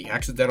Marketing for the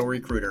Accidental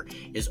Recruiter,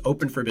 is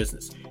open for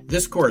business.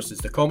 This course is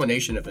the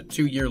culmination of a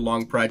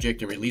 2-year-long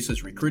project and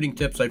releases recruiting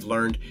tips I've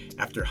learned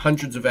after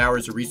hundreds of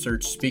hours of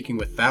research, speaking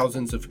with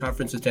thousands of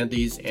conference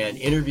attendees, and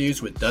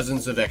interviews with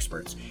dozens of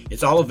experts.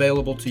 It's all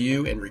available to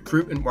you in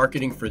Recruitment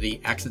Marketing for the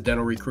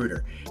Accidental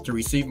Recruiter. To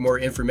receive more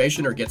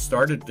information or get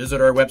started,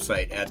 visit our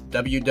website at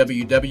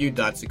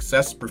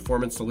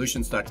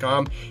www.successperformancesolutions.com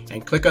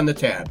and click on the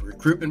tab,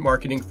 Recruitment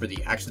Marketing for the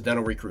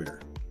Accidental Recruiter.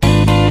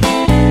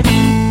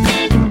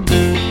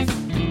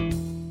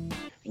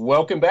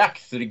 Welcome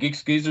back to the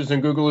Geeks, Geezers,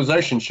 and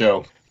Googlization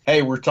show.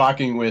 Hey, we're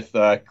talking with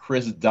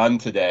Chris Dunn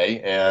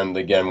today, and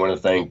again, want to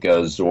thank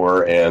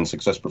Zor and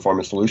Success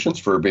Performance Solutions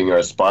for being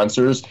our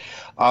sponsors.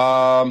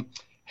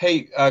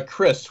 Hey,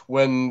 Chris,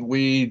 when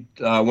we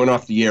went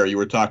off the air, you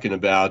were talking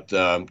about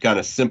kind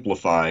of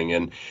simplifying,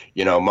 and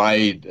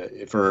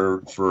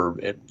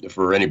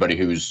for anybody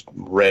who's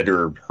read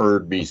or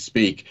heard me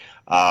speak,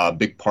 a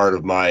big part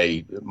of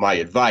my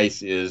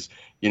advice is,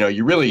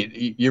 you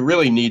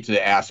really need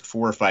to ask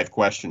 4 or 5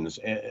 questions,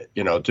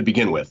 to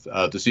begin with,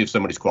 to see if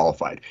somebody's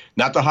qualified.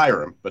 Not to hire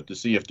them, but to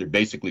see if they're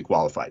basically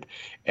qualified.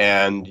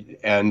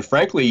 And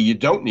frankly, you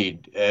don't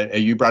need.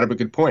 You brought up a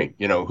good point.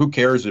 Who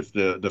cares if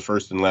the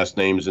first and last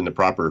name is in the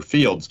proper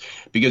fields?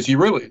 Because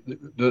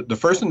the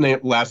first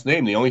and last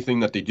name, the only thing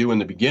that they do in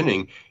the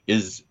beginning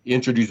is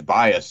introduce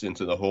bias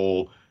into the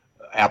whole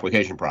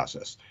application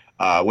process.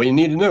 What you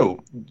need to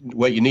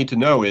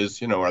know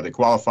is, are they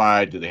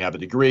qualified? Do they have a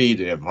degree?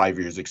 Do they have 5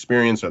 years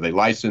experience? Are they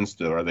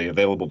licensed? Are they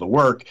available to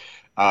work?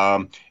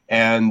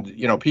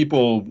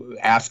 People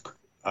ask,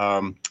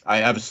 I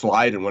have a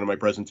slide in one of my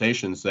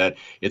presentations that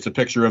it's a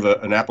picture of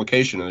an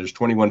application, and there's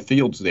 21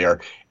 fields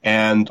there,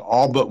 and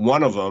all but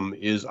one of them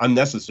is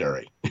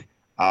unnecessary.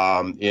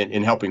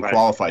 In helping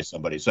qualify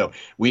somebody. So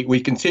we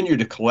continue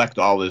to collect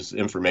all this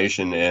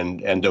information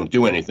and don't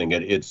do anything.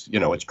 It's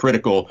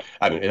critical.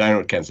 I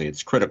mean, can't say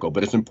it's critical,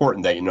 but it's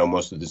important that you know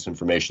most of this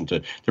information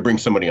to bring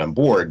somebody on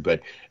board, but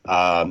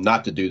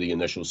not to do the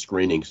initial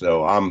screening.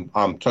 So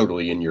I'm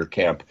totally in your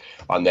camp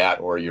on that,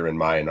 or you're in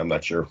mine. I'm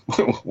not sure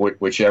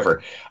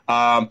whichever.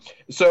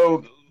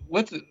 So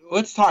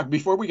let's talk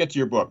before we get to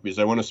your book, because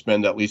I want to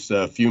spend at least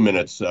a few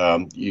minutes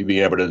you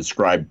being able to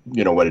describe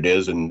what it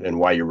is and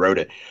why you wrote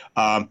it.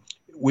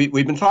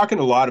 We've been talking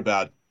a lot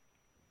about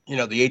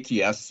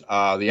the ATS,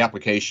 the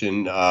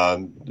application.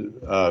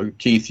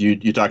 Keith,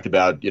 you talked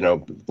about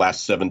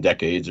last 7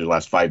 decades or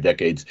last 5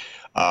 decades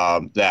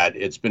that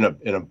it's been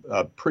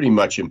a pretty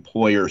much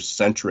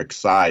employer-centric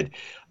side.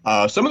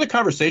 Some of the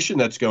conversation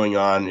that's going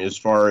on as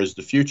far as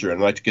the future,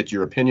 and I'd like to get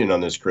your opinion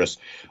on this, Chris,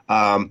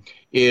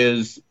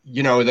 is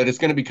that it's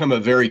going to become a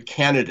very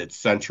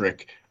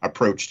candidate-centric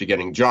approach to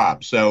getting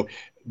jobs. So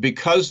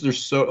because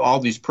there's all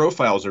these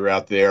profiles are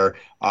out there,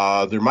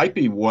 there might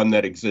be one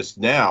that exists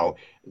now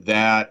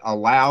that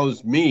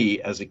allows me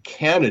as a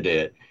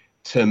candidate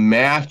to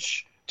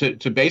match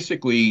to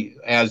basically,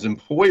 as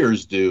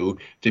employers do,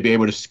 to be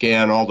able to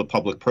scan all the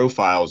public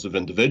profiles of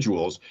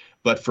individuals.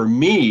 But for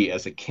me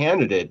as a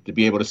candidate to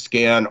be able to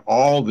scan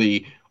all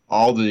the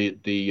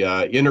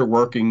inner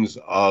workings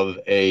of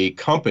a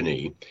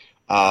company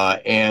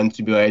and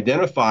to be able to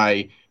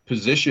identify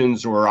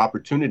positions or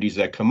opportunities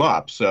that come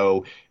up.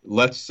 So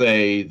let's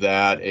say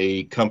that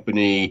a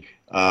company,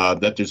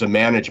 that there's a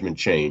management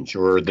change,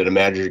 or that a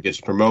manager gets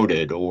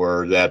promoted,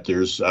 or that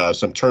there's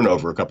some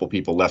turnover, a couple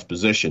people left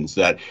positions,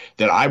 that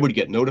I would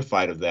get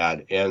notified of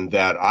that, and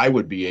that I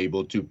would be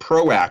able to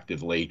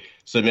proactively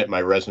submit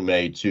my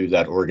resume to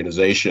that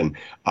organization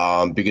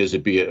because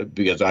I'd be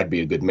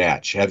a good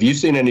match. Have you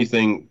seen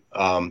anything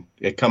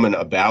coming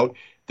about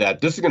that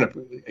this is going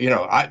to,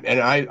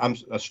 I'm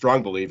a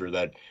strong believer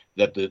that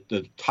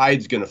the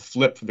tide's going to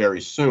flip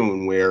very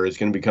soon, where it's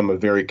going to become a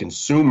very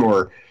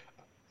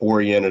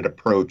consumer-oriented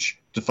approach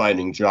to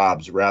finding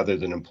jobs rather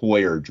than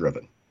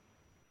employer-driven?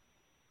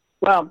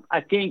 Well,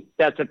 I think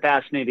that's a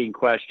fascinating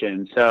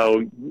question.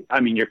 So, I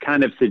mean, you're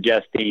kind of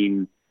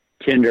suggesting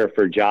Tinder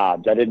for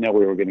jobs. I didn't know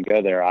we were going to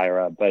go there,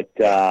 Ira, but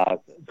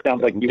it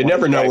sounds like you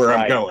never know where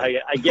I'm going.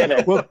 I get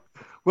it.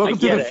 Welcome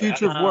to the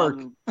future of work.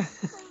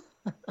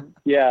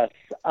 Yes.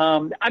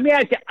 I mean,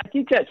 I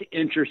think that's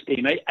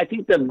interesting. I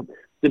think the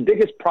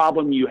biggest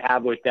problem you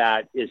have with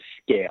that is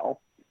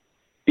scale.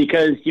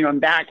 Because, I'm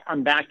back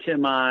to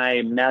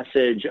my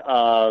message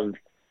of,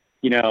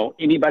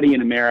 anybody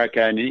in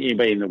America and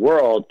anybody in the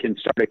world can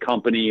start a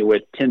company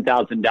with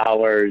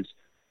 $10,000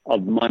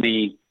 of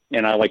money.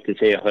 And I like to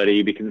say a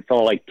hoodie because it's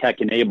all like tech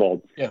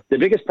enabled. Yeah. The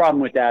biggest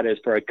problem with that is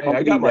for a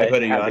company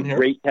that has a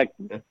great tech.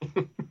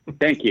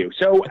 Thank you.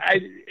 So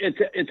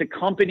it's a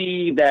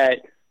company that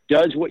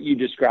does what you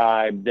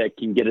described, that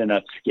can get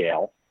enough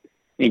scale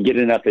and get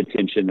enough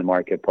attention in the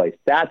marketplace.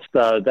 That's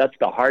the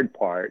hard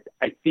part.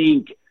 I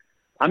think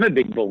I'm a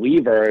big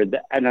believer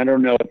that, and I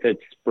don't know if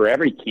it's for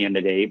every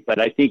candidate, but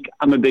I think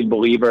I'm a big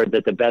believer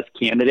that the best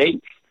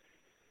candidates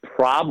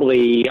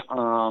probably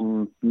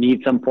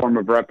need some form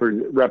of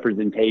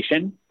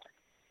representation,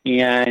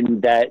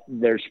 and that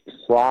there's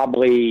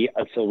probably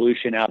a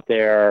solution out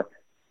there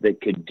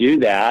that could do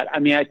that. I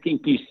mean, I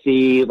think you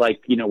see,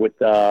 with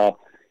the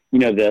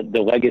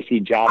legacy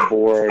job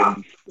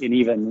boards and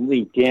even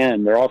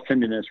LinkedIn, they're all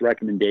sending us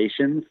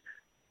recommendations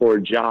for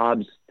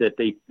jobs that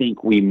they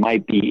think we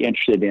might be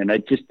interested in. I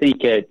just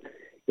think it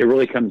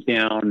really comes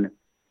down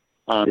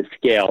to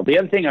scale. The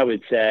other thing I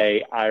would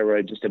say,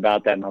 Ira, just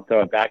about that, and I'll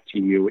throw it back to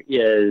you,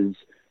 is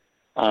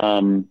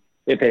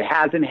if it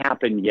hasn't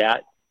happened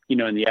yet,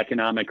 in the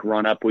economic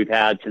run-up we've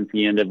had since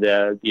the end of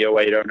the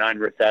 08-09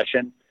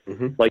 recession,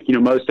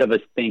 most of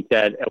us think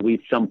that at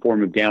least some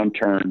form of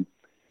downturn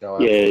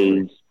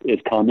is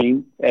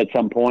coming at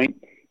some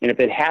point. And if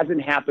it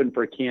hasn't happened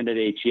for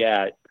candidates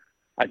yet,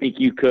 I think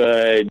you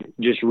could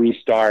just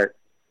restart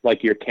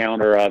your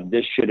counter of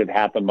this should have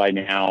happened by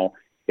now.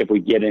 if we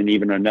get in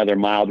even another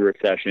mild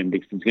recession,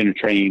 because it's going to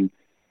train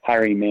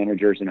hiring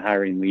managers and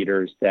hiring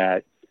leaders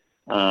that,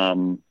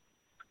 that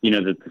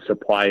the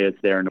supply is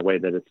there in a way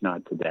that it's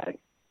not today.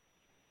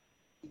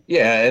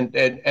 Yeah,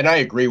 and I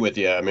agree with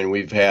you. I mean,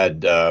 we've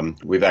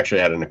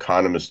actually had an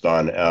economist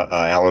on,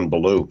 Alan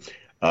Ballou,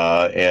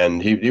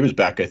 and he was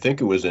back, I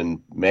think it was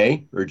in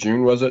May or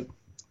June, was it,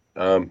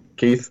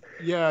 Keith?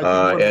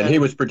 Yeah. And he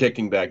was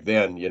predicting back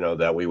then,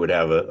 that we would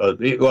have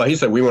he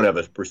said we won't have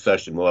a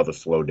recession, we'll have a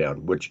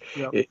slowdown, which,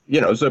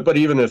 yep. But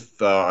even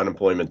if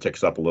unemployment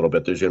ticks up a little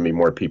bit, there's going to be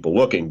more people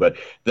looking. But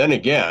then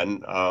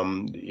again,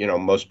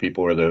 most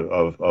people are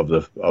of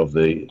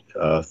the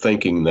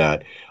thinking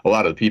that a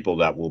lot of the people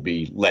that will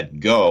be let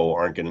go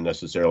aren't going to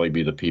necessarily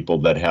be the people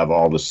that have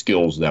all the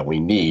skills that we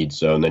need.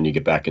 So, and then you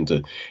get back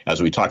into,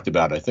 as we talked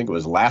about, I think it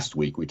was last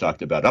week, we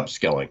talked about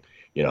upskilling,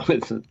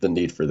 the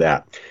need for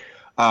that.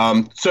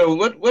 So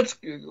let's.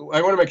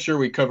 I want to make sure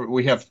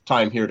we have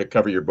time here to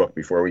cover your book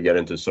before we get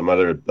into some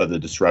other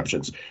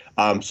disruptions.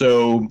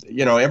 So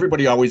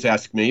everybody always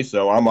asks me,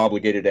 so I'm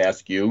obligated to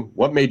ask you: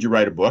 what made you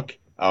write a book?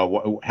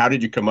 How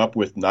did you come up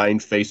with 9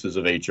 Faces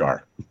of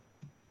HR?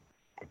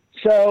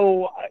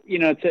 So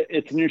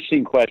it's an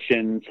interesting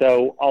question.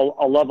 So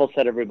I'll level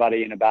set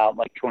everybody in about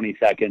 20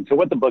 seconds. So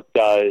what the book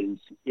does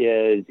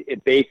is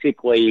it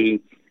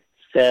basically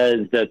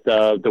says that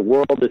the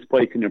world is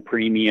placing a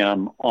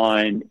premium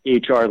on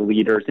HR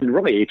leaders and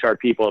really HR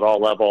people at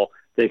all levels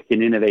that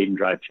can innovate and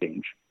drive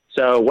change.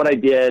 So what I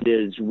did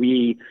is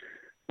we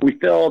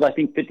filled, I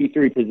think,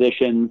 53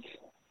 positions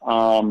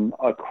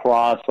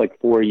across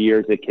 4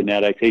 years at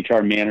Kinetics,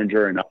 HR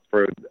manager and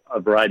for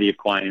a variety of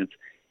clients.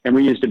 And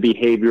we used a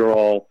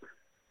behavioral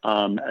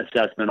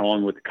assessment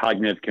along with the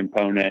cognitive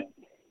component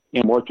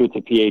and worked with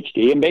a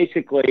PhD. And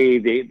basically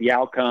the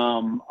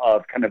outcome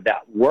of kind of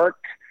that work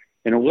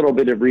and a little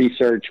bit of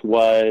research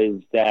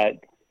was that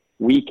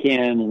we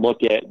can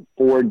look at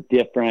 4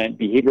 different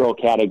behavioral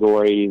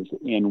categories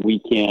and we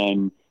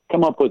can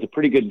come up with a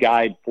pretty good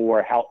guide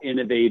for how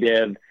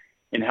innovative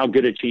and how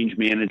good a change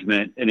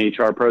management an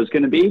HR pro is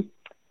going to be.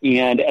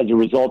 And as a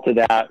result of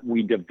that,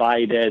 we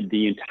divided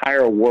the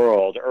entire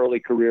world, early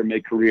career,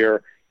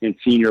 mid-career, and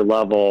senior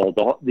level,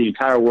 the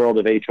entire world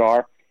of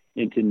HR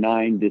into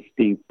 9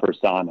 distinct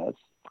personas.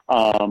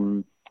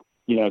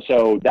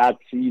 So that's,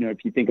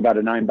 if you think about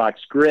a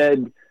 9-box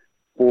grid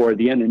for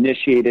the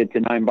uninitiated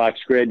to 9-box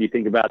grid, you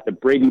think about the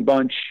Brady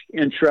Bunch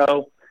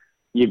intro,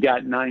 you've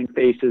got 9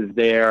 faces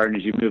there. And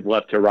as you move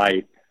left to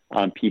right,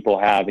 people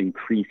have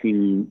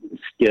increasing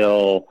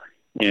skill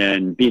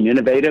in being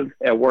innovative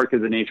at work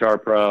as an HR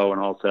pro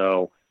and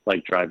also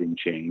driving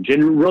change.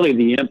 And really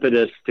the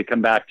impetus to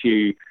come back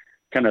to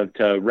kind of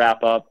to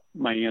wrap up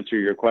my answer to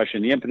your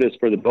question, the impetus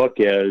for the book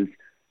is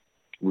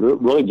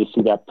really just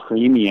see that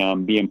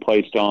premium being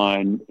placed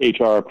on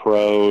HR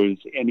pros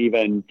and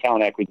even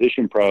talent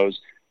acquisition pros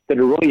that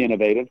are really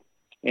innovative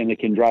and that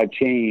can drive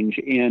change.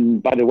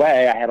 And by the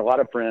way, I had a lot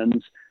of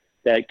friends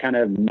that kind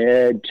of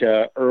mid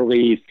to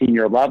early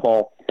senior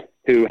level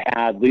who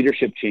had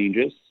leadership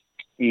changes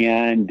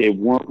and they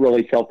weren't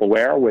really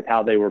self-aware with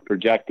how they were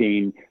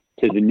projecting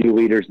to the new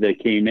leaders that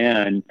came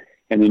in.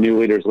 And the new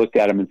leaders looked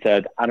at them and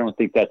said, I don't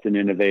think that's an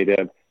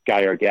innovative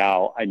guy or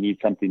gal. I need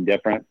something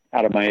different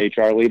out of my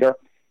HR leader.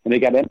 And they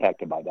got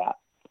impacted by that.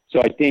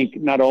 So I think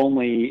not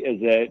only is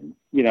it,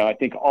 I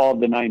think all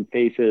of the 9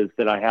 faces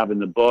that I have in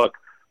the book,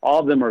 all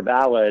of them are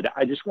valid.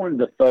 I just wanted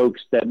the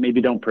folks that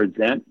maybe don't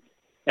present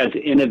as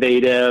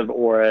innovative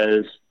or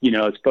as,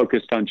 as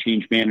focused on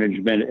change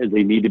management as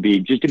they need to be,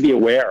 just to be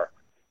aware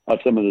of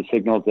some of the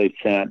signals they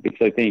sent,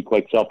 because I think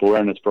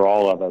self-awareness for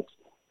all of us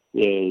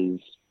is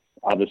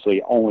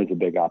obviously always a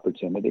big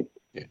opportunity.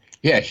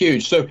 Yeah,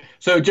 huge. So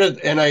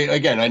just, and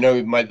I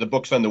know the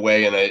book's on the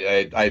way,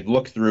 and I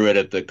looked through it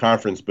at the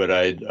conference, but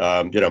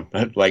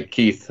like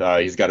Keith,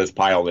 he's got his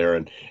pile there,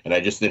 and I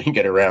just didn't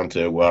get around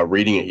to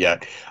reading it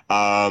yet.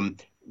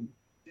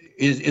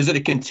 Is it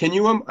a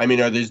continuum? I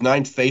mean, are these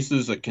 9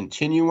 faces a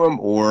continuum,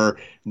 or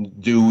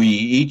do we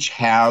each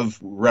have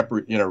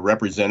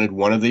represented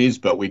one of these,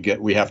 but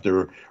we have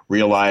to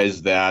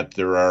realize that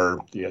there are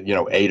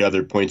 8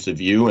 other points of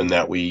view, and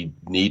that we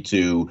need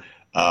to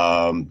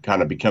kind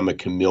of become a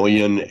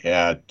chameleon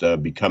at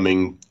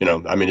becoming,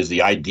 is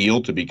the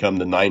ideal to become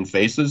the 9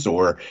 faces,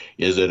 or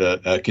is it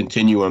a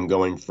continuum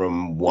going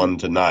from 1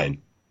 to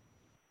 9?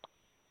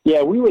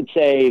 Yeah, we would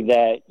say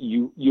that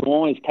you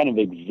always kind of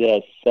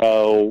exist.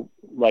 So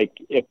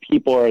if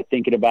people are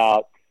thinking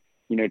about,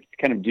 to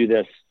kind of do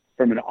this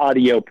from an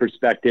audio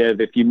perspective,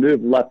 if you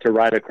move left to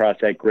right across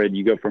that grid,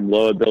 you go from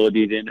low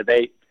ability to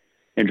innovate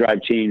and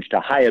drive change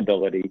to high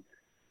ability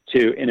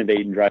to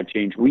innovate and drive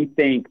change. We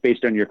think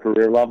based on your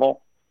career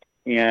level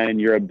and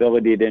your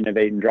ability to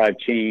innovate and drive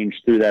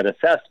change through that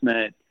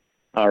assessment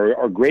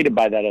or graded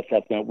by that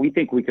assessment, we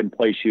think we can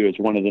place you as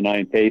one of the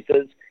 9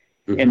 faces.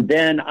 Mm-hmm. And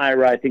then,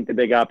 Ira, I think the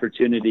big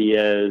opportunity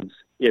is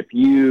if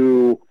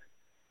you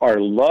are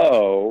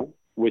low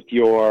with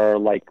your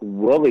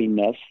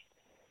willingness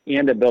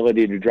and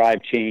ability to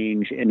drive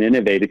change and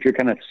innovate, if you're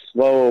kind of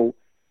slow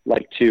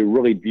to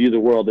really view the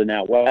world in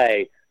that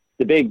way,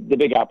 the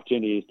big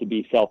opportunity is to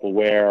be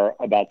self-aware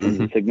about some of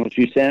the signals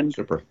you send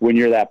when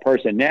you're that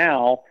person.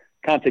 Now,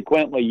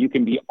 consequently, you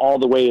can be all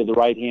the way to the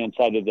right-hand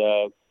side of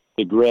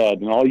the grid,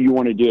 and all you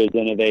want to do is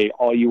innovate.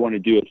 All you want to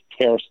do is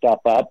tear stuff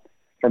up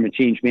from a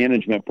change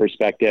management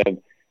perspective.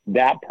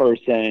 That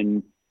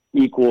person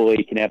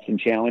equally can have some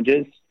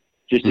challenges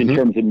just in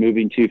terms of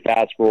moving too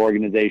fast for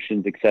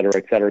organizations, et cetera,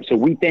 et cetera. So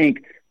we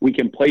think we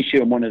can place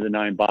you in one of the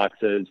 9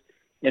 boxes.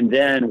 And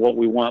then what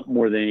we want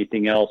more than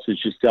anything else is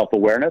just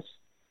self-awareness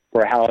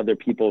for how other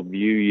people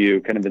view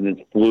you kind of in this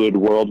fluid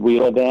world we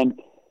live in,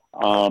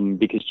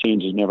 because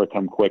change has never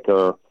come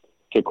quicker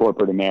to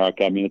corporate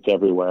America. I mean, it's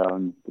everywhere,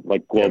 and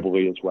like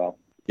globally as well.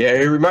 Yeah,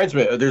 it reminds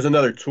me, there's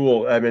another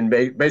tool. I mean,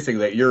 basically,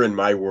 that you're in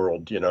my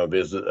world,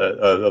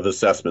 of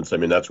assessments. I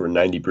mean, that's where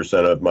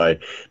 90% of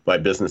my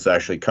business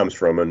actually comes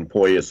from,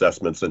 employee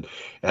assessments.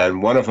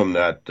 And one of them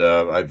that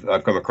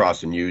I've come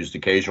across and used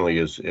occasionally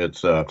is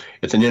it's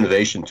an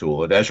innovation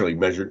tool. It actually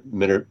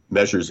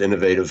measures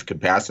innovative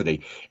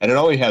capacity, and it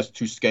only has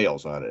 2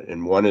 scales on it.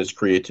 And one is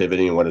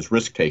creativity and one is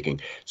risk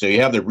taking. So you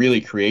have the really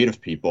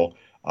creative people.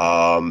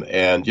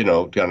 And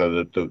kind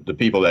of the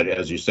people that,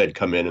 as you said,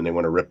 come in and they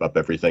want to rip up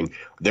everything.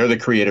 They're the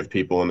creative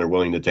people and they're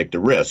willing to take the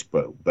risk.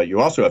 But you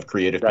also have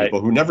creative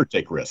people who never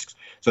take risks.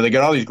 So they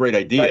get all these great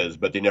ideas,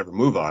 but they never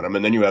move on them.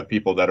 And then you have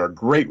people that are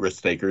great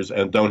risk takers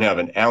and don't have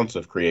an ounce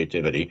of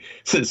creativity.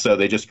 So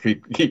they just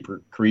keep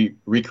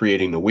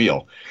recreating the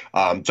wheel.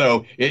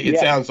 So it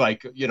sounds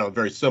like,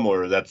 very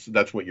similar.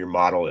 That's what your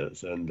model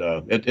is. And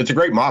it's a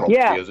great model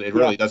because it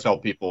really does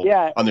help people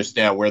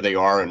understand where they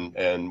are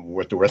and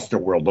what the rest of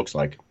the world looks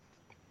like.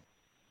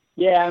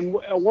 Yeah, and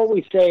what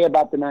we say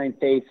about the 9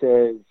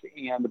 Faces,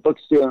 and the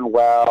book's doing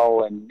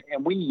well, and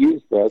we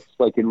use this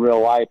like in real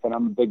life, and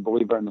I'm a big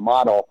believer in the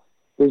model.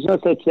 There's no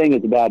such thing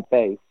as a bad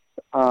face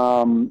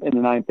in the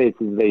 9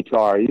 Faces of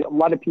HR. A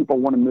lot of people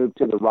want to move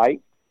to the right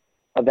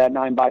of that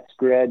 9-box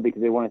grid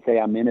because they want to say,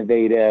 I'm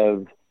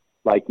innovative,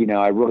 I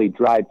really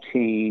drive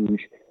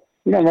change.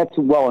 And that's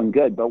well and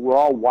good, but we're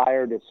all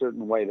wired a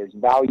certain way. There's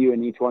value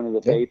in each one of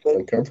the faces.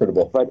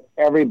 Uncomfortable. But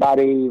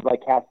everybody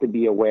has to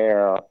be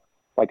aware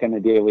on a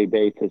daily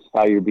basis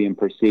how you're being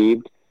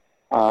perceived.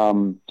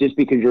 Just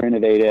because you're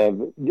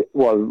innovative,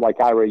 well, like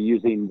Ira,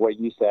 using what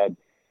you said,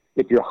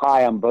 if you're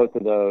high on both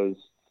of those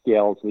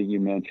scales that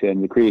you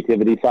mentioned, the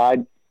creativity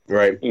side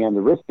and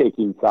the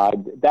risk-taking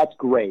side, that's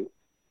great.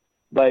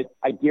 But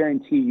I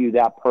guarantee you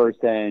that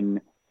person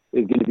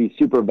is going to be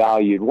super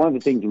valued. One of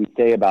the things we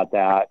say about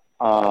that,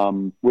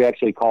 we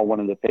actually call one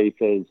of the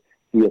faces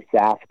the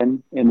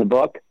assassin in the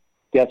book.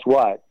 Guess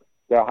what?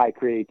 They're high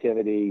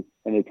creativity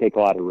and they take a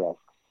lot of risks,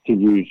 to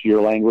use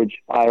your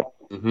language,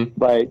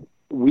 But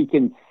we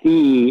can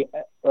see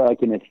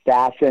an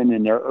assassin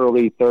in their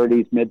early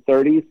 30s,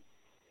 mid-30s.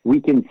 We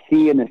can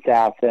see an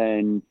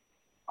assassin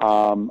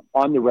on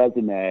the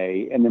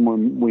resume, and then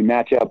when we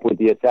match up with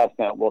the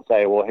assessment, we'll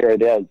say, well, here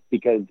it is,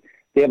 because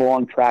they have a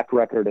long track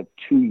record of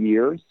 2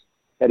 years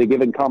at a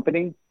given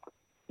company,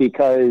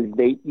 because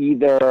they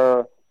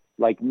either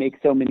make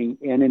so many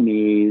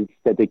enemies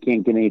that they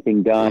can't get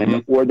anything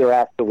done, or they're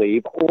asked to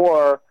leave,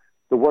 or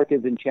the work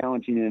isn't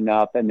challenging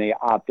enough and they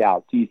opt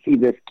out. So you see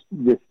this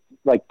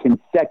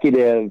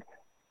consecutive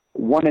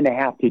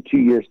 1.5 to 2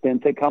 year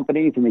stints at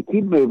companies, and they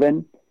keep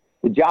moving.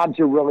 The jobs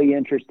are really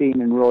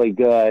interesting and really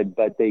good,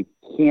 but they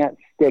can't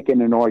stick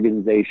in an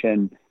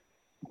organization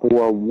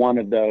for one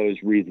of those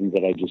reasons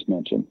that I just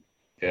mentioned.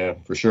 Yeah,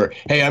 for sure.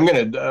 Hey, I'm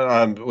going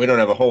to, we don't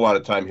have a whole lot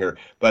of time here,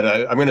 but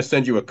I'm going to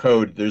send you a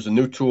code. There's a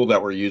new tool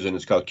that we're using.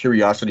 It's called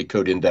Curiosity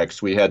Code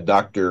Index. We had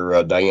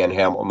Dr. Diane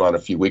Hamilton on a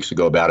few weeks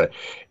ago about it.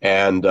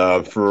 And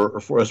for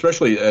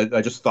especially,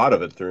 I just thought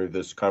of it through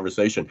this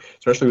conversation,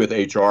 especially with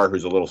HR,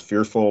 who's a little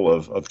fearful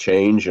of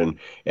change and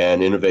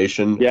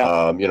innovation,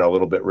 a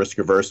little bit risk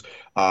averse.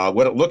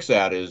 What it looks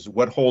at is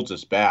what holds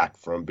us back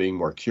from being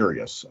more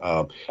curious.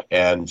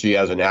 And she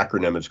has an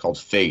acronym. It's called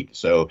FATE.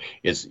 So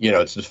it's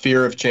the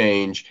fear of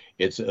change.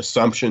 It's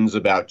assumptions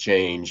about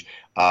change.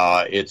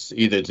 It's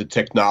either the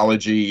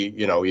technology,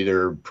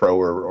 either pro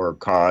or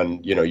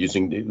con,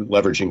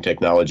 leveraging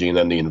technology, and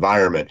then the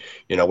environment.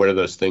 What are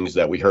those things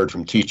that we heard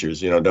from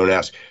teachers? Don't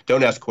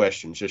ask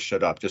questions, just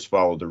shut up, just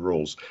follow the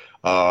rules.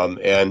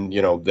 And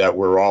that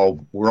we're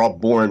all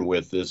born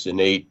with this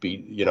innate,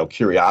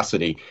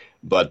 curiosity,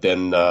 but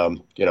then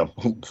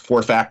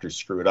 4 factors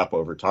screw it up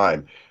over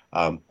time.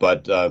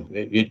 But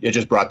it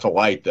just brought to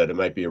light that it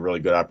might be a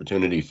really good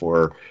opportunity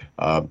for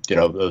a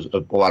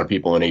lot of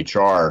people in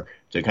HR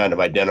to kind of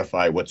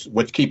identify what's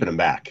keeping them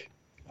back.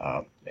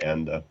 I'll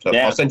send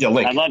you a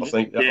link. I'll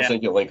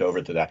send you a link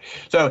over to that.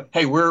 So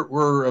hey,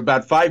 we're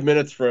about 5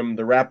 minutes from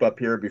the wrap up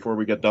here before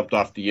we get dumped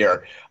off the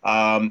air.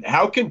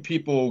 How can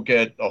people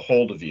get a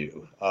hold of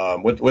you?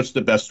 What's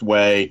the best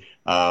way?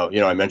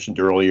 I mentioned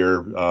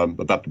earlier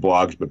about the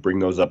blogs, but bring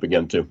those up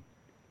again too.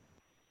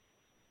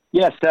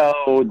 Yeah,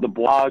 so the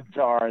blogs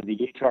are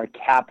the HR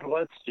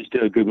Capitalists. Just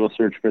do a Google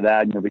search for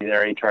that, and you'll be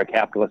there,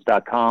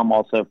 hrcapitalist.com.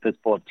 Also,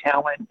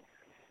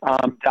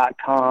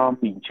 fistfuloftalent.com.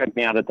 You can check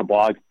me out at the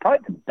blog. Probably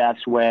the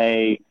best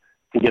way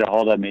to get a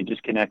hold of me,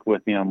 just connect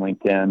with me on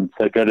LinkedIn.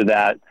 So go to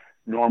that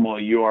normal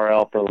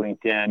URL for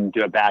LinkedIn,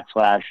 do a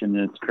 /, and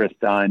then it's Chris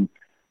Dunn.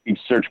 You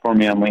search for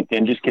me on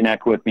LinkedIn, just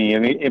connect with me.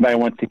 If anybody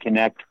wants to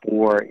connect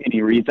for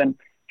any reason,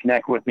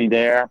 connect with me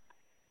there.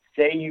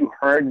 Say you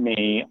heard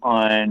me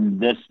on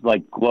this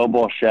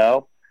global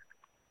show,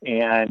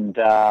 and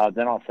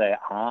then I'll say,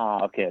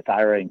 okay, it's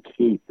Ira and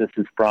Keith. This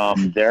is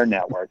from their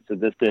network. So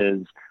this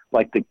is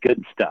the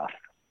good stuff.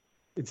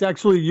 It's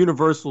actually a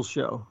universal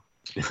show.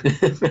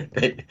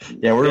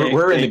 Yeah,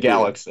 we're in the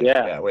galaxy.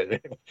 Yeah, we're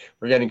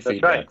getting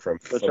feedback from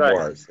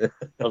Mars.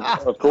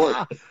 Of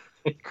course.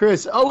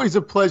 Chris, always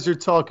a pleasure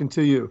talking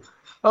to you.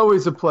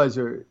 Always a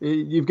pleasure.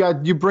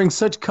 You bring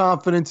such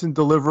confidence and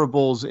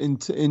deliverables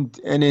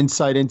and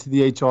insight into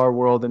the HR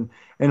world,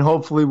 and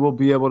hopefully we'll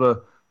be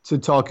able to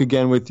talk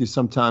again with you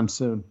sometime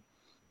soon.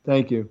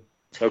 Thank you.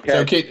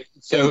 Okay.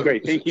 So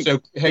great. Thank you.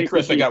 So hey,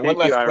 Chris, I got one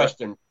last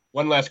question.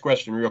 One last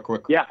question, real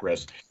quick,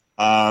 Chris.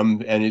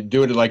 And you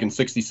do it in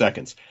 60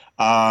 seconds.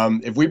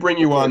 If we bring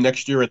you on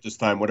next year at this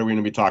time, what are we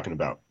going to be talking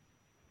about?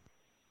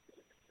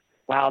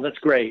 Wow, that's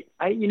great.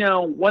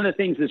 One of the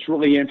things that's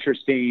really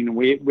interesting,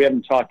 we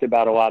haven't talked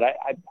about a lot.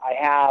 I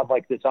have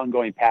this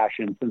ongoing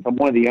passion since I'm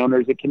one of the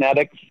owners at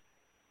Kinetics.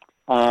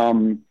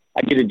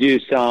 I get to do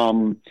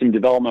some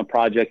development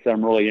projects that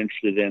I'm really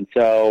interested in.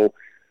 So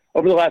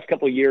over the last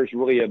couple of years,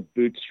 really have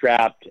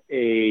bootstrapped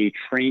a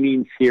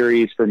training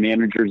series for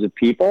managers of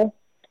people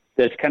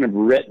that's kind of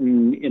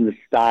written in the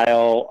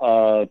style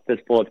of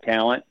Fistful of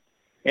Talent.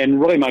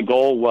 And really my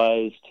goal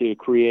was to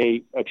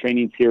create a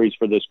training series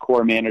for those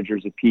core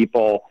managers of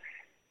people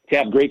to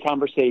have great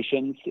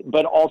conversations,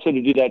 but also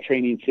to do that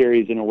training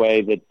series in a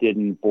way that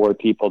didn't bore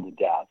people to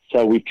death.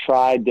 So we've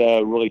tried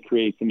to really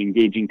create some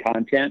engaging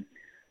content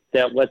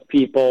that lets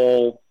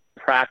people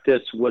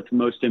practice what's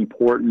most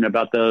important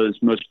about those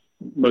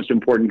most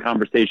important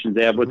conversations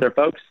they have with their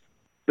folks,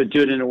 but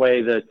do it in a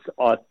way that's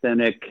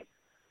authentic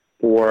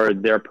for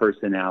their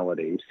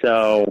personality.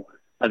 So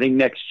I think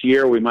next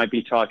year we might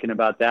be talking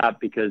about that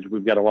because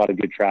we've got a lot of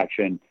good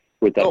traction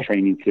with that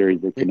training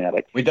series at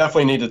Kinetics. We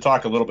definitely need to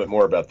talk a little bit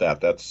more about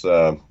that. That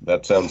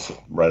sounds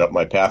right up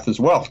my path as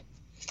well.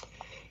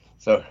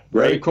 So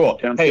very cool.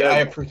 Sounds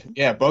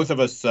good. Both of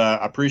us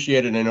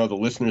appreciate it, and I know the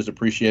listeners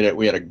appreciate it.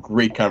 We had a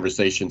great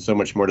conversation, so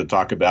much more to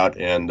talk about,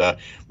 and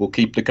we'll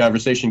keep the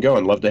conversation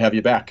going. Love to have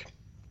you back.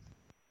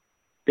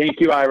 Thank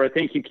you, Ira.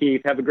 Thank you,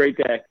 Keith. Have a great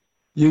day.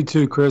 You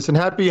too, Chris, and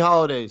happy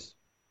holidays.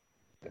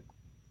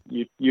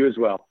 You as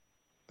well.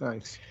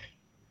 Thanks.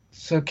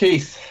 So,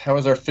 Keith, how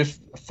was our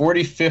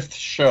 45th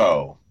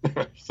show?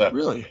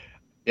 Really?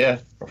 Yeah,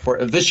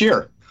 for this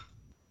year.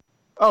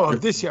 Oh,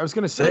 this year. I was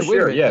going to say, this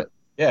year, yeah.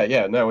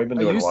 No, we've been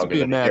doing it longer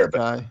than a year.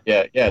 Guy.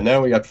 But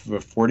now we got the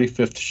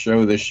 45th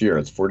show this year.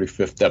 It's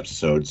 45th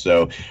episode.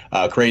 So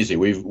crazy.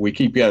 We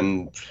keep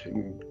getting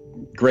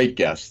great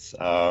guests.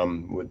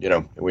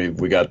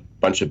 We got a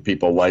bunch of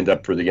people lined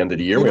up for the end of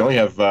the year. We only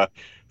have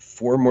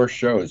 4 more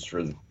shows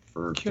for the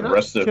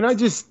rest of. Can I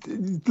just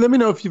let me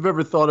know if you've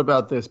ever thought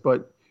about this?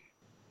 But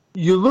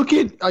you look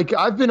at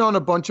I've been on a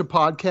bunch of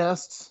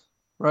podcasts,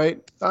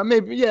 right?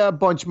 Maybe a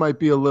bunch might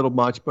be a little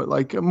much, but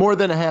more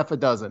than a half a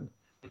dozen,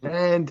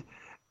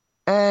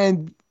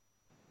 and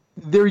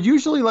they're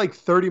usually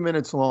 30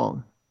 minutes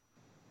long.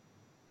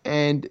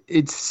 And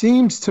it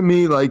seems to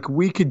me like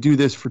we could do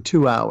this for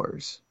 2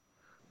 hours.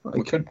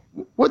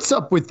 What's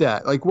up with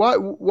that?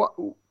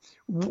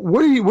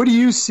 What are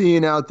you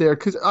seeing out there?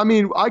 Because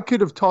I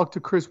could have talked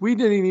to Chris. We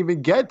didn't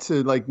even get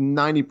to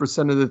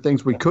 90% of the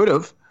things we could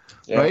have,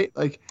 right?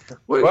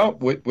 Well,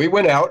 we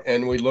went out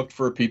and we looked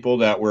for people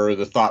that were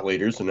the thought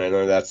leaders, and I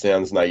know that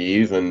sounds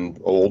naive and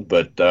old,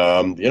 but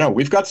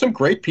we've got some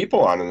great people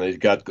on, and they've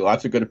got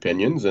lots of good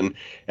opinions, and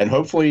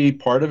hopefully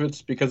part of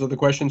it's because of the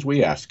questions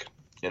we ask.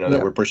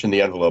 That we're pushing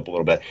the envelope a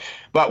little bit.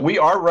 But we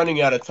are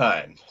running out of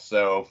time.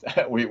 So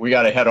we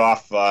got to head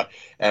off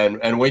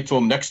and wait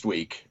till next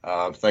week.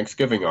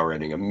 Thanksgiving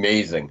already.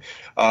 Amazing.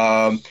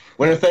 Want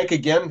to thank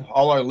again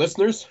all our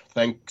listeners.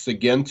 Thanks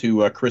again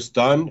to Chris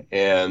Dunn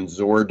and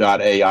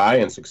Zor.ai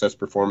and Success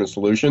Performance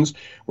Solutions.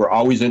 We're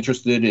always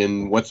interested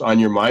in what's on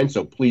your mind,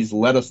 so please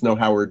let us know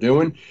how we're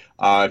doing.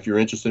 If you're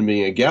interested in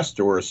being a guest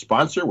or a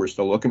sponsor, we're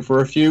still looking for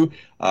a few.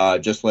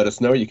 Just let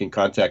us know. You can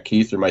contact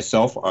Keith or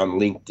myself on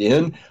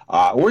LinkedIn,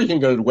 or you can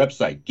go to the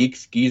website,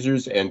 Geeks,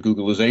 Geezers, and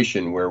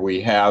Googleization, where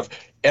we have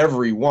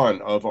every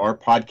one of our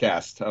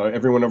podcasts,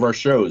 every one of our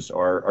shows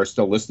are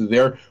still listed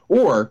there.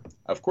 Or,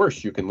 of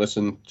course, you can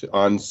listen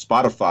on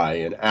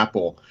Spotify and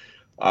Apple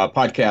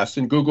Podcasts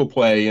and Google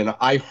Play and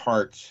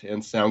iHeart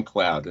and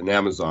SoundCloud and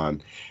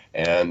Amazon.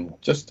 And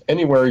just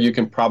anywhere you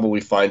can probably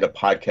find a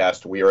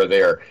podcast, we are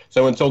there.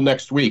 So until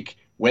next week,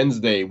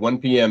 Wednesday, 1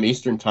 p.m.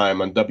 Eastern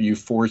Time on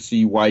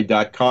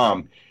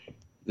W4CY.com.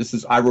 This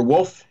is Ira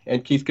Wolf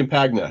and Keith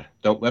Campagna.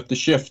 Don't let the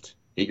shift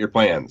eat your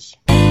plans.